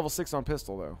 Level 6 on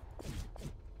pistol though.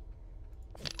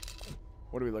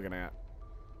 What are we looking at?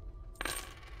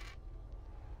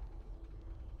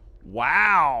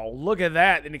 Wow, look at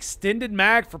that. An extended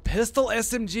mag for pistol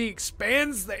SMG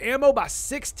expands the ammo by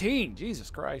 16. Jesus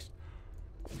Christ.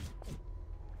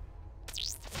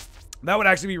 That would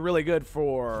actually be really good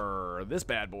for this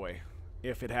bad boy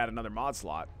if it had another mod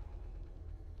slot.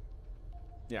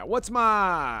 Yeah, what is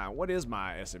my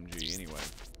SMG anyway?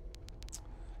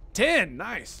 10.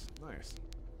 Nice. Nice.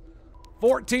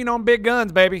 14 on big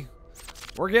guns, baby.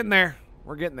 We're getting there.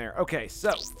 We're getting there. Okay,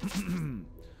 so.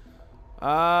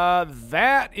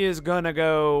 That is going to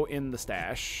go in the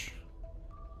stash.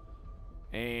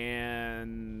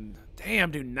 And.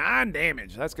 Damn, dude. 9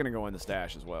 damage. That's going to go in the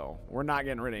stash as well. We're not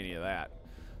getting rid of any of that.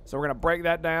 So we're going to break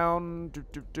that down.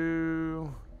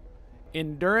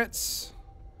 Endurance.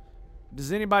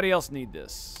 Does anybody else need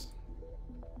this?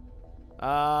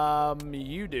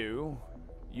 You do.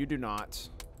 You do not.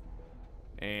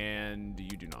 And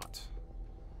you do not.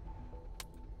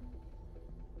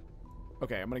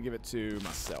 Okay, I'm going to give it to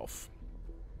myself.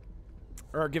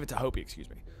 Or give it to Hopi, excuse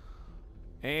me.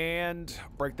 And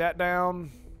break that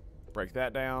down. Break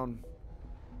that down.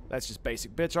 That's just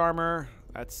basic bitch armor.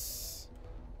 That's...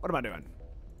 What am I doing?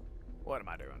 What am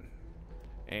I doing?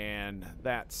 And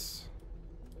that's...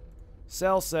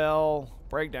 Sell,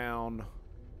 break down.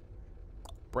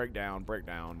 Break down,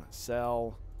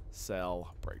 sell,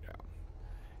 break down.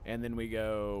 And then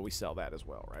we sell that as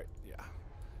well, right? Yeah.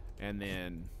 And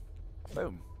then,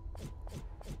 boom.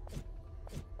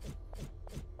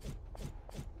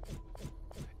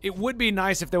 It would be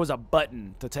nice if there was a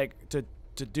button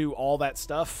to do all that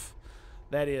stuff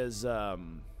that is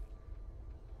in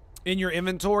your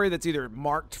inventory that's either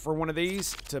marked for one of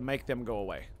these to make them go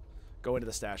away. Go into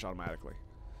the stash automatically.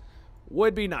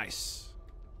 Would be nice.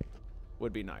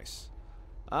 Would be nice.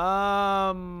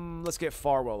 Let's get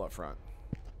Farwell up front.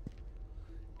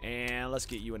 And let's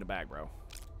get you in the back, bro.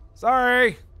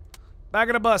 Sorry. Back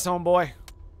of the bus, homeboy.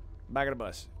 Back of the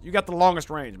bus. You got the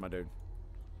longest range, my dude.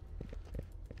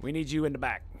 We need you in the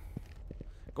back.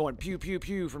 Going pew, pew,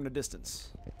 pew from the distance.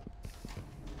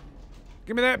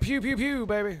 Give me that pew, pew, pew,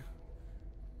 baby.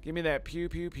 Give me that pew,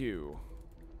 pew, pew.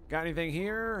 Got anything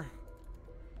here?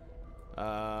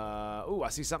 Ooh, I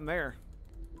see something there.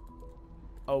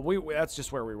 Oh, that's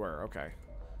just where we were. Okay.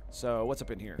 So, what's up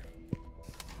in here?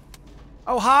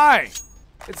 Oh, hi!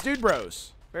 It's Dude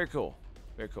Bros. Very cool.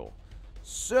 Very cool.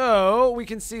 So, we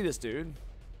can see this dude.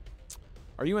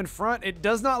 Are you in front? It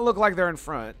does not look like they're in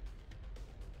front.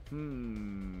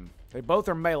 They both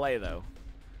are melee, though.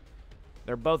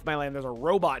 They're both melee, and there's a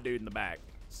robot dude in the back.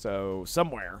 So,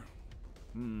 somewhere.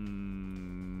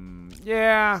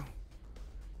 Yeah.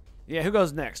 Yeah, who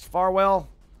goes next? Farwell?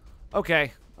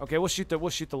 Okay. Okay, we'll shoot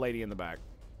the lady in the back.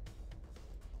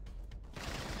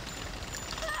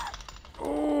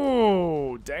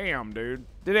 Ooh, damn, dude.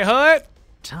 Did it hurt?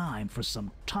 Time for some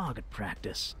target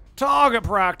practice. Target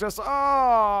practice.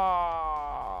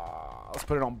 Oh. Let's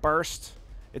put it on burst.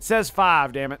 It says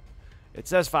 5, damn it. It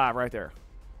says 5 right there.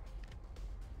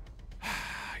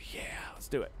 Yeah, let's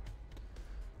do it.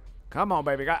 Come on,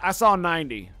 baby. I saw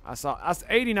 90. I saw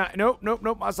 89.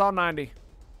 Nope. I saw 90.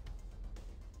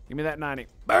 Give me that 90.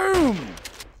 Boom!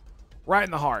 Right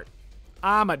in the heart.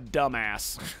 I'm a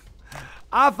dumbass.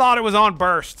 I thought it was on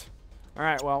burst. All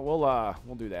right, well,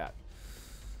 we'll do that.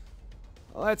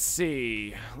 Let's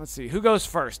see. Let's see. Who goes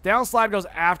first? Downslide goes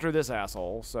after this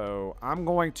asshole, so I'm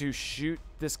going to shoot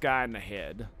this guy in the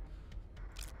head.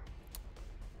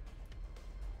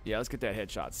 Yeah, let's get that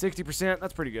headshot. 60%.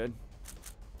 That's pretty good.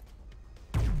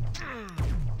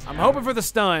 I'm hoping for the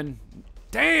stun.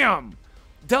 Damn!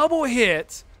 Double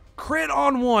hit, crit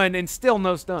on one, and still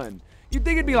no stun. You'd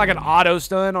think it'd be like an auto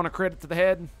stun on a crit to the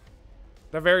head.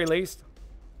 At the very least.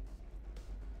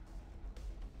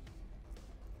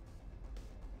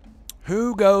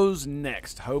 Who goes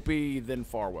next? Hopi, then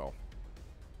Farwell.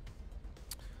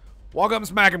 Walk up and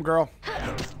smack him, girl.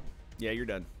 Yeah, you're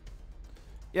done.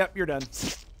 Yep, you're done.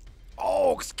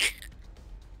 Oh,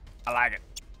 I like it.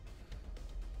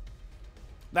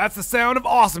 That's the sound of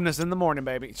awesomeness in the morning,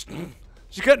 baby.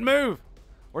 She couldn't move.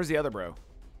 Where's the other bro?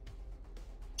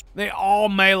 They all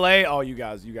melee. Oh, you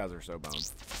guys are so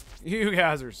boned. You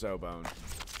guys are so boned.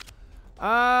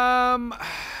 Can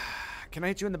I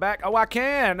hit you in the back? Oh, I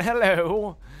can.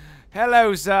 Hello.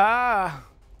 Hello, sir.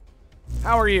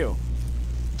 How are you?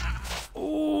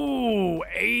 Ooh,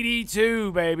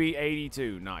 82, baby.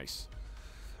 82. Nice.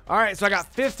 All right, so I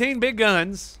got 15 big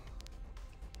guns.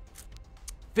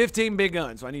 15 big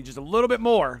guns. So I need just a little bit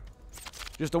more.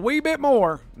 Just a wee bit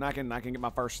more. And I can get my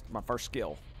first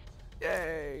skill.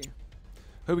 Yay.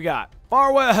 Who we got?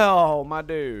 Farwell, my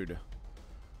dude.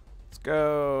 Let's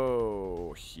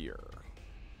go here.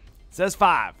 It says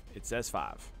 5. It says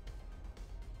 5.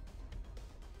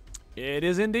 It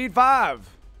is indeed 5.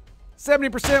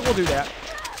 70%, we'll do that.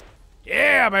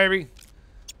 Yeah, baby.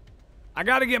 I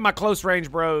got to get my close range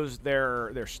bros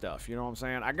their stuff. You know what I'm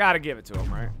saying? I got to give it to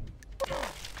them, right?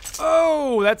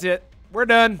 Oh, that's it. We're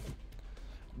done.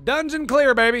 Dungeon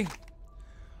clear, baby.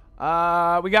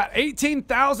 We got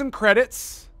 18,000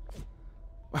 credits.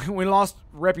 We lost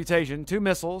reputation. 2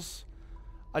 missiles.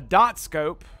 A dot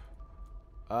scope.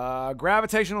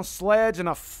 Gravitational sledge and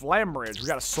a flam bridge. We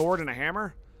got a sword and a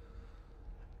hammer.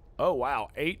 Oh, wow.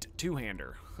 8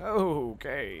 two-hander.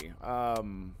 Okay.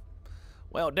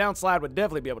 Well, downslide would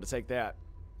definitely be able to take that.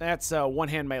 That's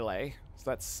one-hand melee, so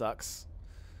that sucks.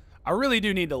 I really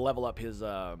do need to level up his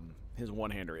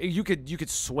one-hander. You could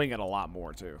swing it a lot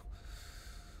more, too.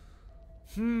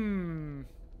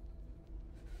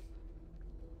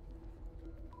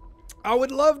 I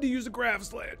would love to use a grav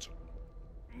sledge,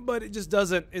 but it just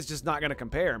doesn't. It's just not going to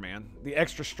compare, man. The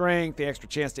extra strength, the extra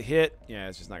chance to hit. Yeah,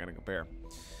 it's just not going to compare.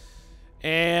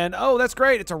 And, oh, that's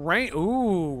great. It's a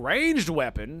ranged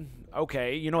weapon.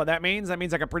 Okay, you know what that means? That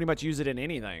means I can pretty much use it in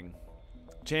anything.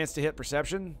 Chance to hit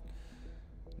perception.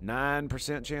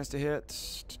 9% chance to hit.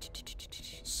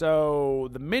 So,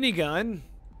 the minigun.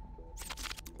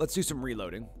 Let's do some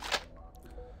reloading.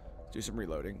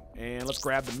 And let's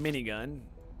grab the minigun.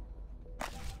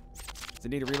 Does it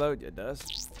need a reload? It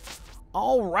does.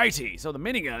 Alrighty. So, the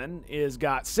minigun is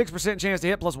got 6% chance to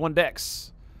hit plus 1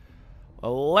 dex.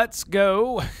 Let's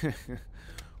go.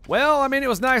 Well, I mean, it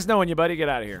was nice knowing you, buddy. Get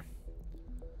out of here.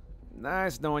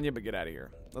 Nice knowing you, but get out of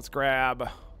here. Let's grab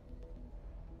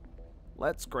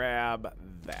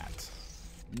that.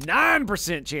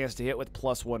 9% chance to hit with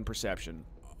plus 1 perception.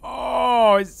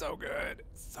 Oh, it's so good.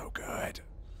 So good.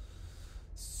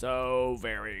 So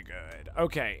very good.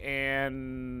 Okay,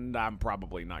 and I'm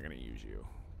probably not going to use you.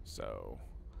 So,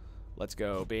 let's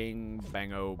go bing,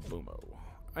 bango, boomo.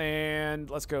 And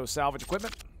let's go salvage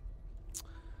equipment.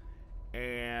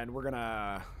 And we're going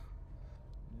to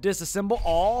disassemble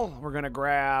all. We're going to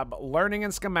grab learning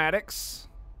and schematics.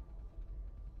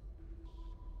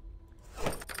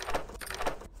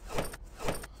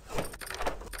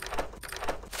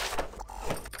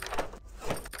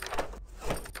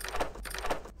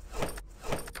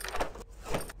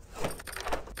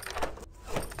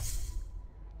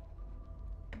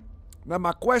 Now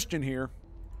my question here.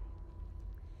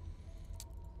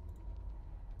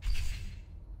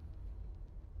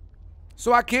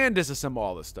 So I can disassemble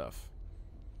all this stuff.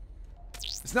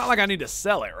 It's not like I need to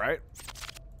sell it, right?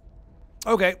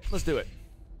 Okay, let's do it.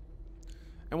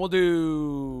 And we'll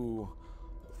do...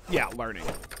 yeah, learning.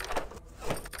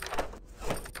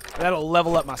 That'll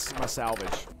level up my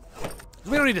salvage.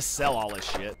 We don't need to sell all this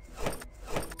shit.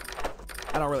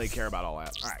 I don't really care about all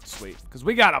that. Alright, sweet. Because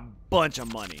we got a bunch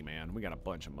of money, man. We got a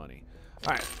bunch of money.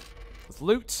 Alright, let's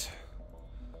loot.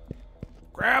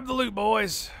 Grab the loot,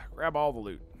 boys. Grab all the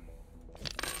loot.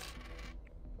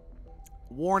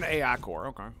 Worn AI core.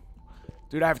 Okay.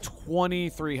 Dude, I have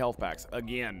 23 health packs.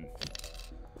 Again.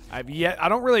 I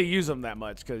don't really use them that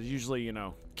much because usually, you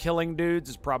know, killing dudes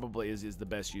is probably is the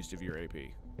best use of your AP.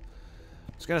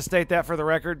 Just going to state that for the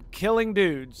record. Killing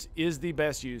dudes is the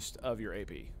best use of your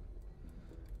AP.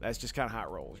 That's just kind of how it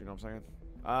rolls. You know what I'm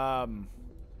saying?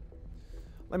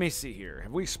 Let me see here.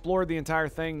 Have we explored the entire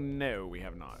thing? No, we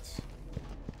have not.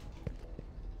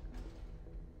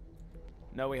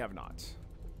 No, we have not.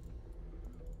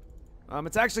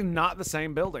 It's actually not the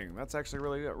same building. That's actually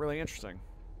really interesting.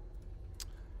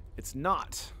 It's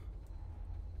not.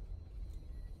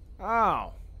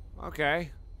 Oh,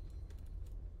 okay.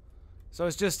 So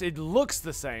it's just, it looks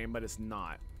the same, but it's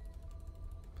not.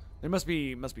 There must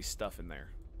be stuff in there.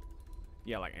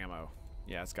 Yeah, like ammo.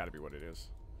 Yeah, it's got to be what it is.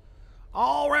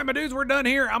 All right, my dudes, we're done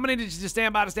here. I'm going to need you to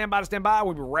stand by.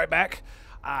 We'll be right back.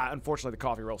 Unfortunately, the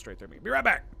coffee rolled straight through me. Be right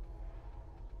back.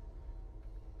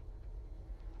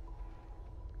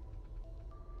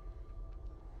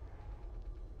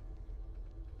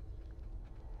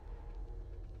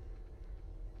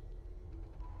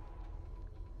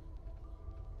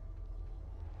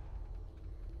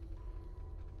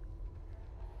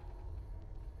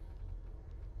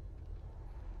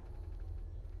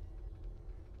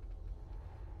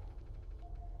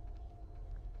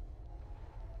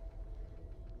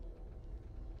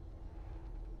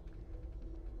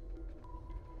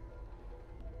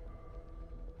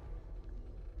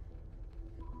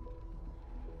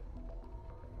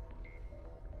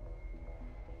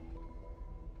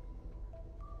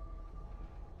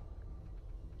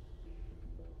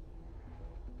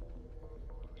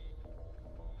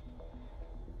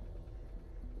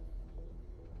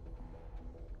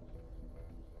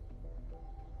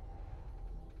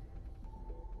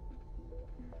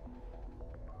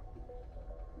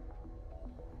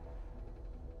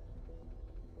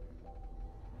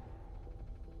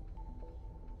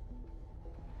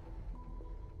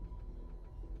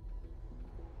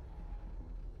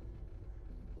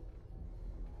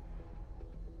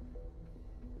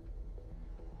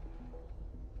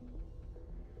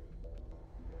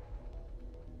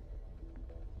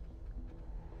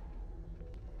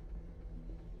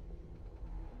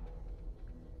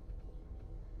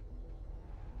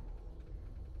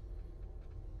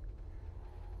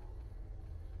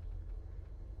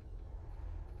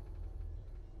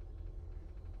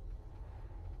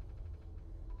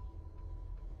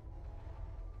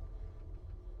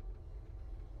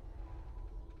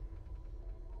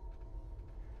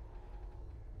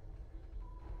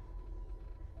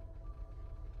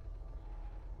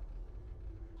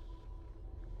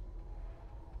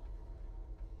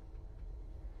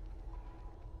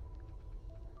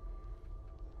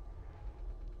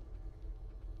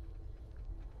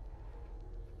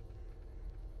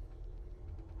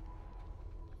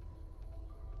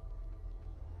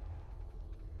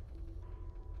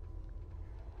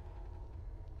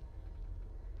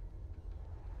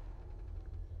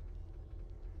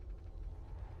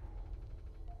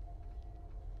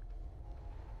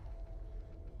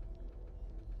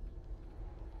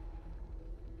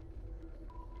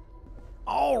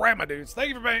 All right, my dudes.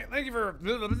 Thank you for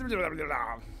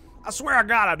I swear to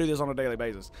God I do this on a daily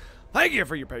basis. Thank you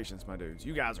for your patience, my dudes.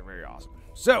 You guys are very awesome.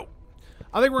 So,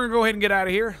 I think we're going to go ahead and get out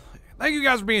of here. Thank you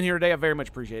guys for being here today. I very much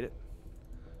appreciate it.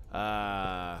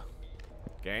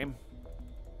 Game?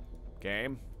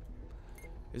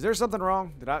 Is there something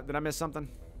wrong? Did I miss something?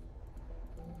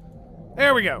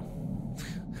 There we go.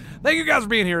 Thank you guys for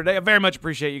being here today. I very much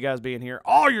appreciate you guys being here.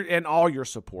 All your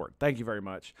support. Thank you very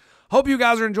much. Hope you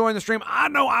guys are enjoying the stream. I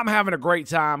know I'm having a great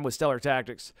time with Stellar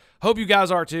Tactics. Hope you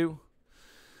guys are too.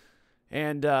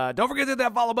 And don't forget to hit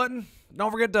that follow button.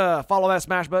 Don't forget to follow that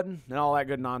smash button and all that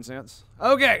good nonsense.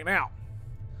 Okay, now.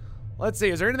 Let's see.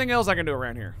 Is there anything else I can do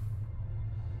around here?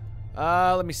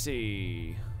 Let me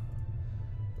see.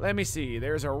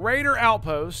 There's a raider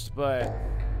outpost, but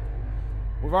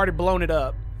we've already blown it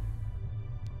up.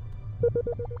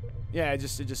 Yeah, it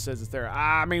just says it's there.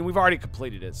 I mean, we've already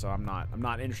completed it, so I'm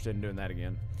not interested in doing that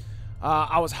again.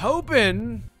 I was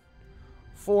hoping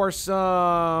for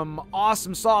some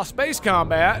awesome sauce space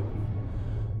combat.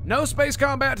 No space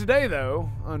combat today,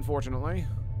 though, unfortunately.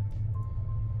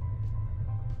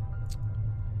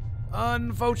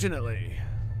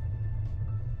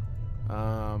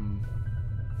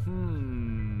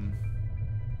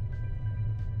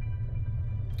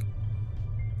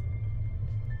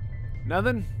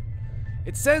 Nothing?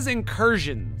 It says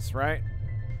incursions, right?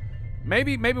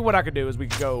 Maybe what I could do is we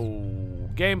could go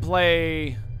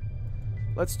gameplay.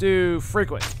 Let's do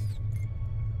frequent.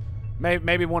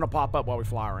 Maybe one to pop up while we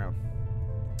fly around.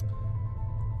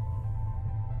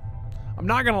 I'm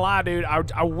not gonna lie, dude.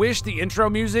 I wish the intro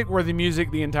music were the music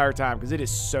the entire time because it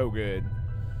is so good.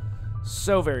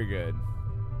 So very good.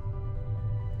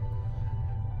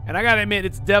 And I gotta admit,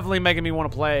 it's definitely making me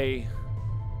want to play.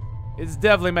 It's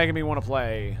definitely making me want to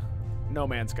play No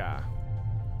Man's Sky.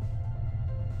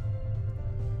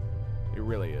 It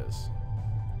really is.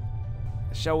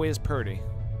 The show is pretty.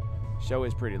 Show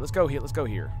is pretty. Let's go here. Let's go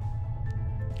here.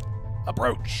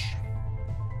 Approach.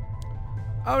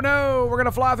 Oh no, we're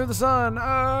gonna fly through the sun.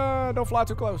 Don't fly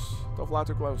too close. Don't fly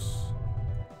too close.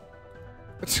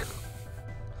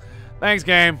 Thanks,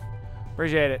 game.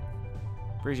 Appreciate it.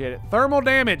 Appreciate it. Thermal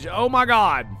damage. Oh my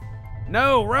god.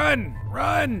 No, run.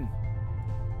 Run.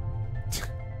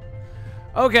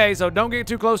 Okay, so don't get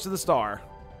too close to the star.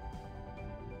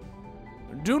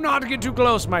 Do not get too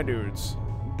close, my dudes.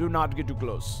 Do not get too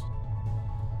close.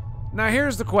 Now,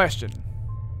 here's the question.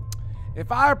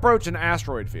 If I approach an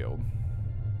asteroid field,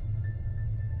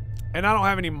 and I don't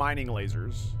have any mining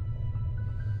lasers,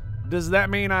 does that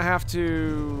mean I have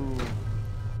to...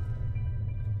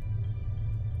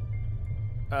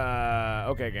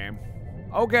 okay, game.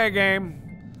 Okay, game.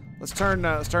 Let's turn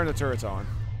the turrets on.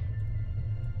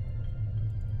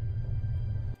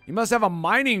 You must have a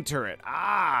mining turret.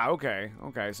 Ah, okay.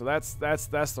 Okay, so that's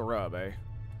the rub, eh?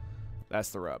 That's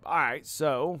the rub. All right,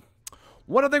 so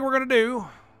what I think we're going to do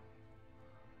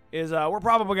is we're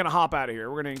probably going to hop out of here.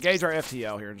 We're going to engage our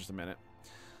FTL here in just a minute.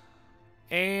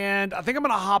 And I think I'm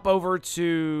going to hop over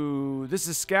to... This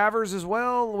is Scavers as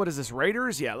well. What is this,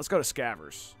 Raiders? Yeah, let's go to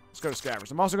Scavers. Let's go to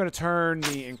Scavers. I'm also going to turn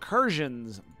the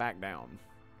incursions back down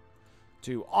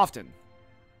to often.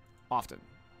 Often,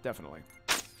 definitely.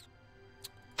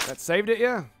 That saved it,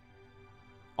 yeah?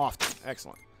 Often.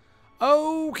 Excellent.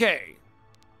 Okay.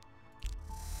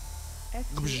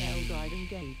 FTL drive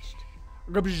engaged.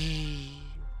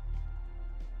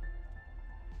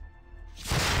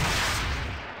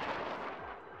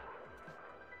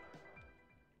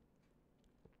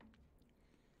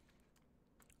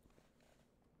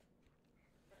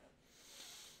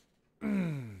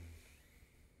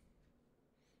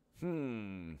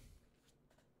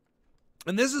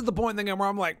 And this is the point thing where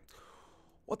I'm like,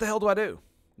 what the hell do I do?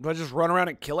 Do I just run around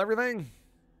and kill everything?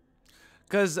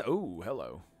 Because, ooh,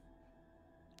 hello.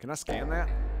 Can I scan that?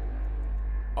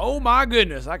 Oh my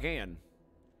goodness, I can.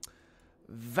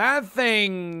 That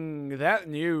thing, that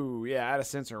new, yeah, out of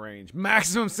sensor range.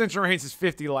 Maximum sensor range is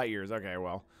 50 light years. Okay,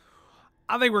 well,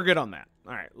 I think we're good on that.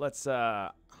 All right, let's, I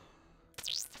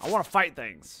want to fight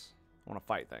things. I want to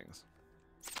fight things.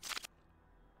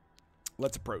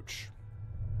 Let's approach.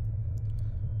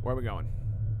 Where are we going?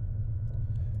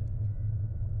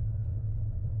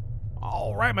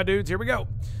 All right, my dudes, here we go.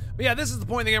 But yeah, this is the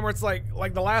point in the game where it's like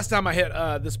the last time I hit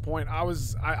this point,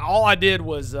 all I did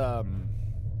was, yeah,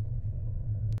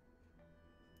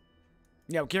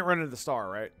 we can't run into the star,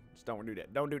 right? Just don't do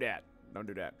that. Don't do that. Don't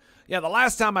do that. Yeah, the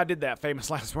last time I did that, famous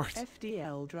last words.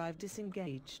 FDL drive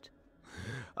disengaged.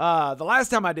 The last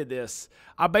time I did this,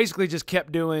 I basically just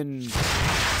kept doing...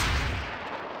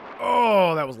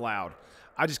 Oh, that was loud.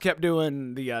 I just kept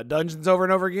doing the dungeons over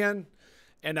and over again.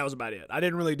 And that was about it. I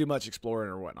didn't really do much exploring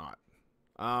or whatnot.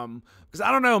 Because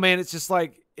I don't know, man. It's just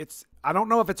like, I don't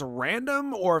know if it's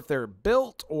random or if they're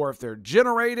built or if they're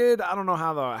generated. I don't know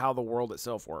how the world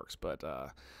itself works, but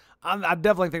I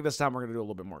definitely think this time we're going to do a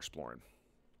little bit more exploring.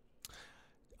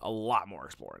 A lot more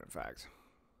exploring, in fact.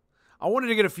 I wanted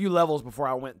to get a few levels before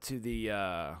I went to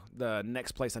the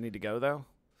next place I need to go, though.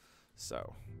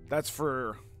 So that's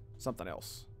for something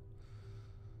else.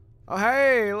 Oh,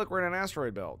 hey, look, we're in an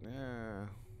asteroid belt. Yeah.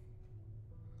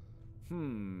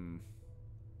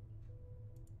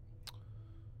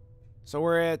 So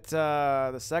we're at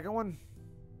the second one?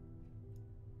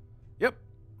 Yep.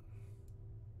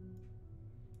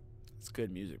 It's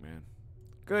good music, man.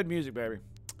 Good music, baby.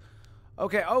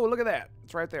 Okay, oh, look at that.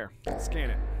 It's right there. Scan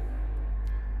it.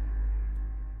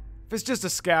 If it's just a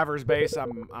scaver's base, I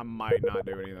might not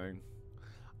do anything.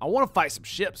 I want to fight some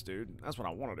ships, dude. That's what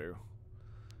I want to do.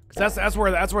 Cause that's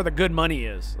where the good money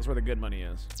is. That's where the good money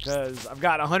is. Cause I've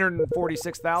got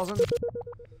 146,000.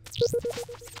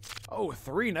 Oh,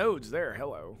 3 nodes there.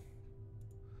 Hello.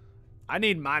 I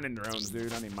need mining drones,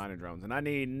 dude. I need mining drones, and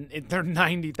they're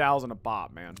 90,000 a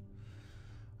pop, man.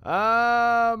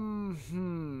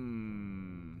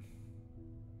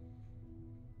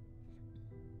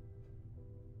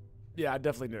 Yeah, I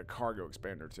definitely need a cargo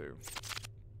expander too.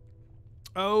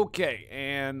 Okay,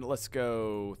 and let's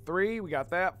go 3. We got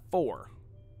that. 4.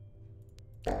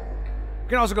 We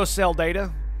can also go sell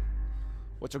data,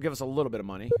 which will give us a little bit of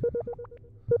money.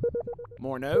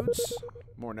 More nodes.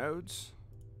 More nodes.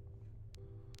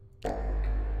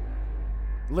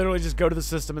 Literally just go to the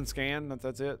system and scan.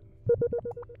 That's it.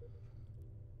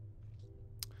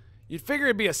 You'd figure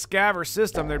it'd be a scaver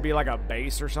system. There'd be like a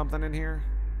base or something in here.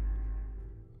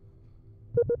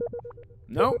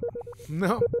 Nope.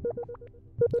 Nope.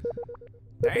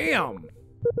 Damn.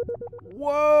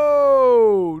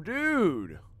 Whoa,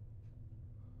 dude.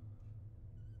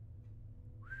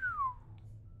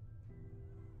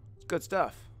 It's good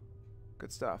stuff.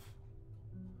 Good stuff.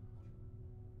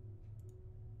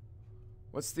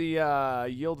 What's the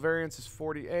yield variance is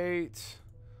 48.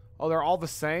 Oh, they're all the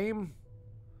same?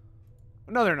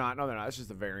 No, they're not. No, they're not. It's just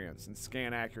the variance and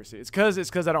scan accuracy. It's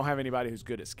because I don't have anybody who's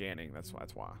good at scanning. That's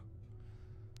why.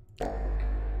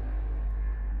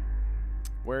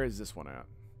 Where is this one at?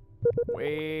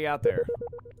 Way out there.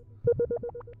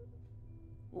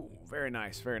 Ooh, very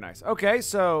nice. Very nice. Okay,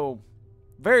 so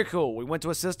very cool. We went to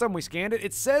a system. We scanned it.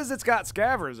 It says it's got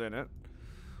scavers in it.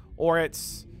 Or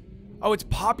it's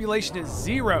population is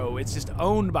 0. It's just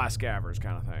owned by scavers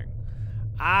kind of thing.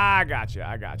 I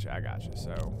gotcha.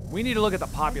 So we need to look at the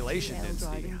population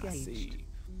density. I see.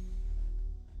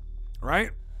 Right?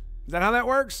 Is that how that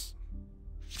works?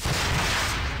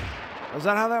 Is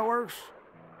that how that works?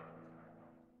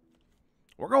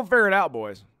 We're going to figure it out,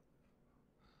 boys.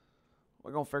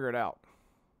 We're going to figure it out.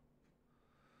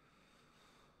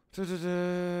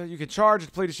 You can charge a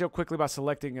depleted shield quickly by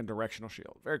selecting a directional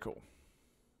shield. Very cool.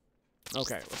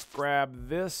 Okay, let's grab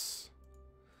this.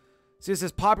 See, it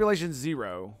says population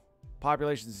 0.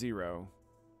 Population 0.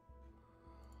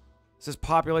 It says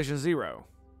population 0.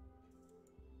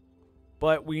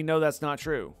 But we know that's not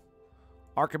true.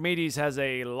 Archimedes has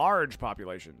a large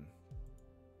population.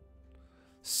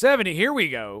 70. Here we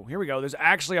go. Here we go. There's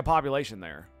actually a population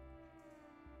there.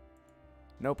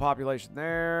 No population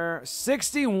there.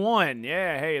 61.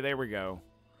 Yeah, hey, there we go.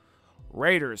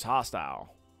 Raiders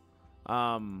hostile.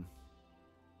 I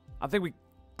think we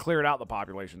cleared out the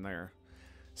population there.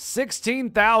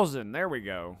 16,000. There we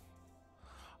go.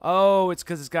 Oh, it's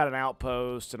because it's got an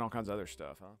outpost and all kinds of other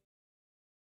stuff, huh?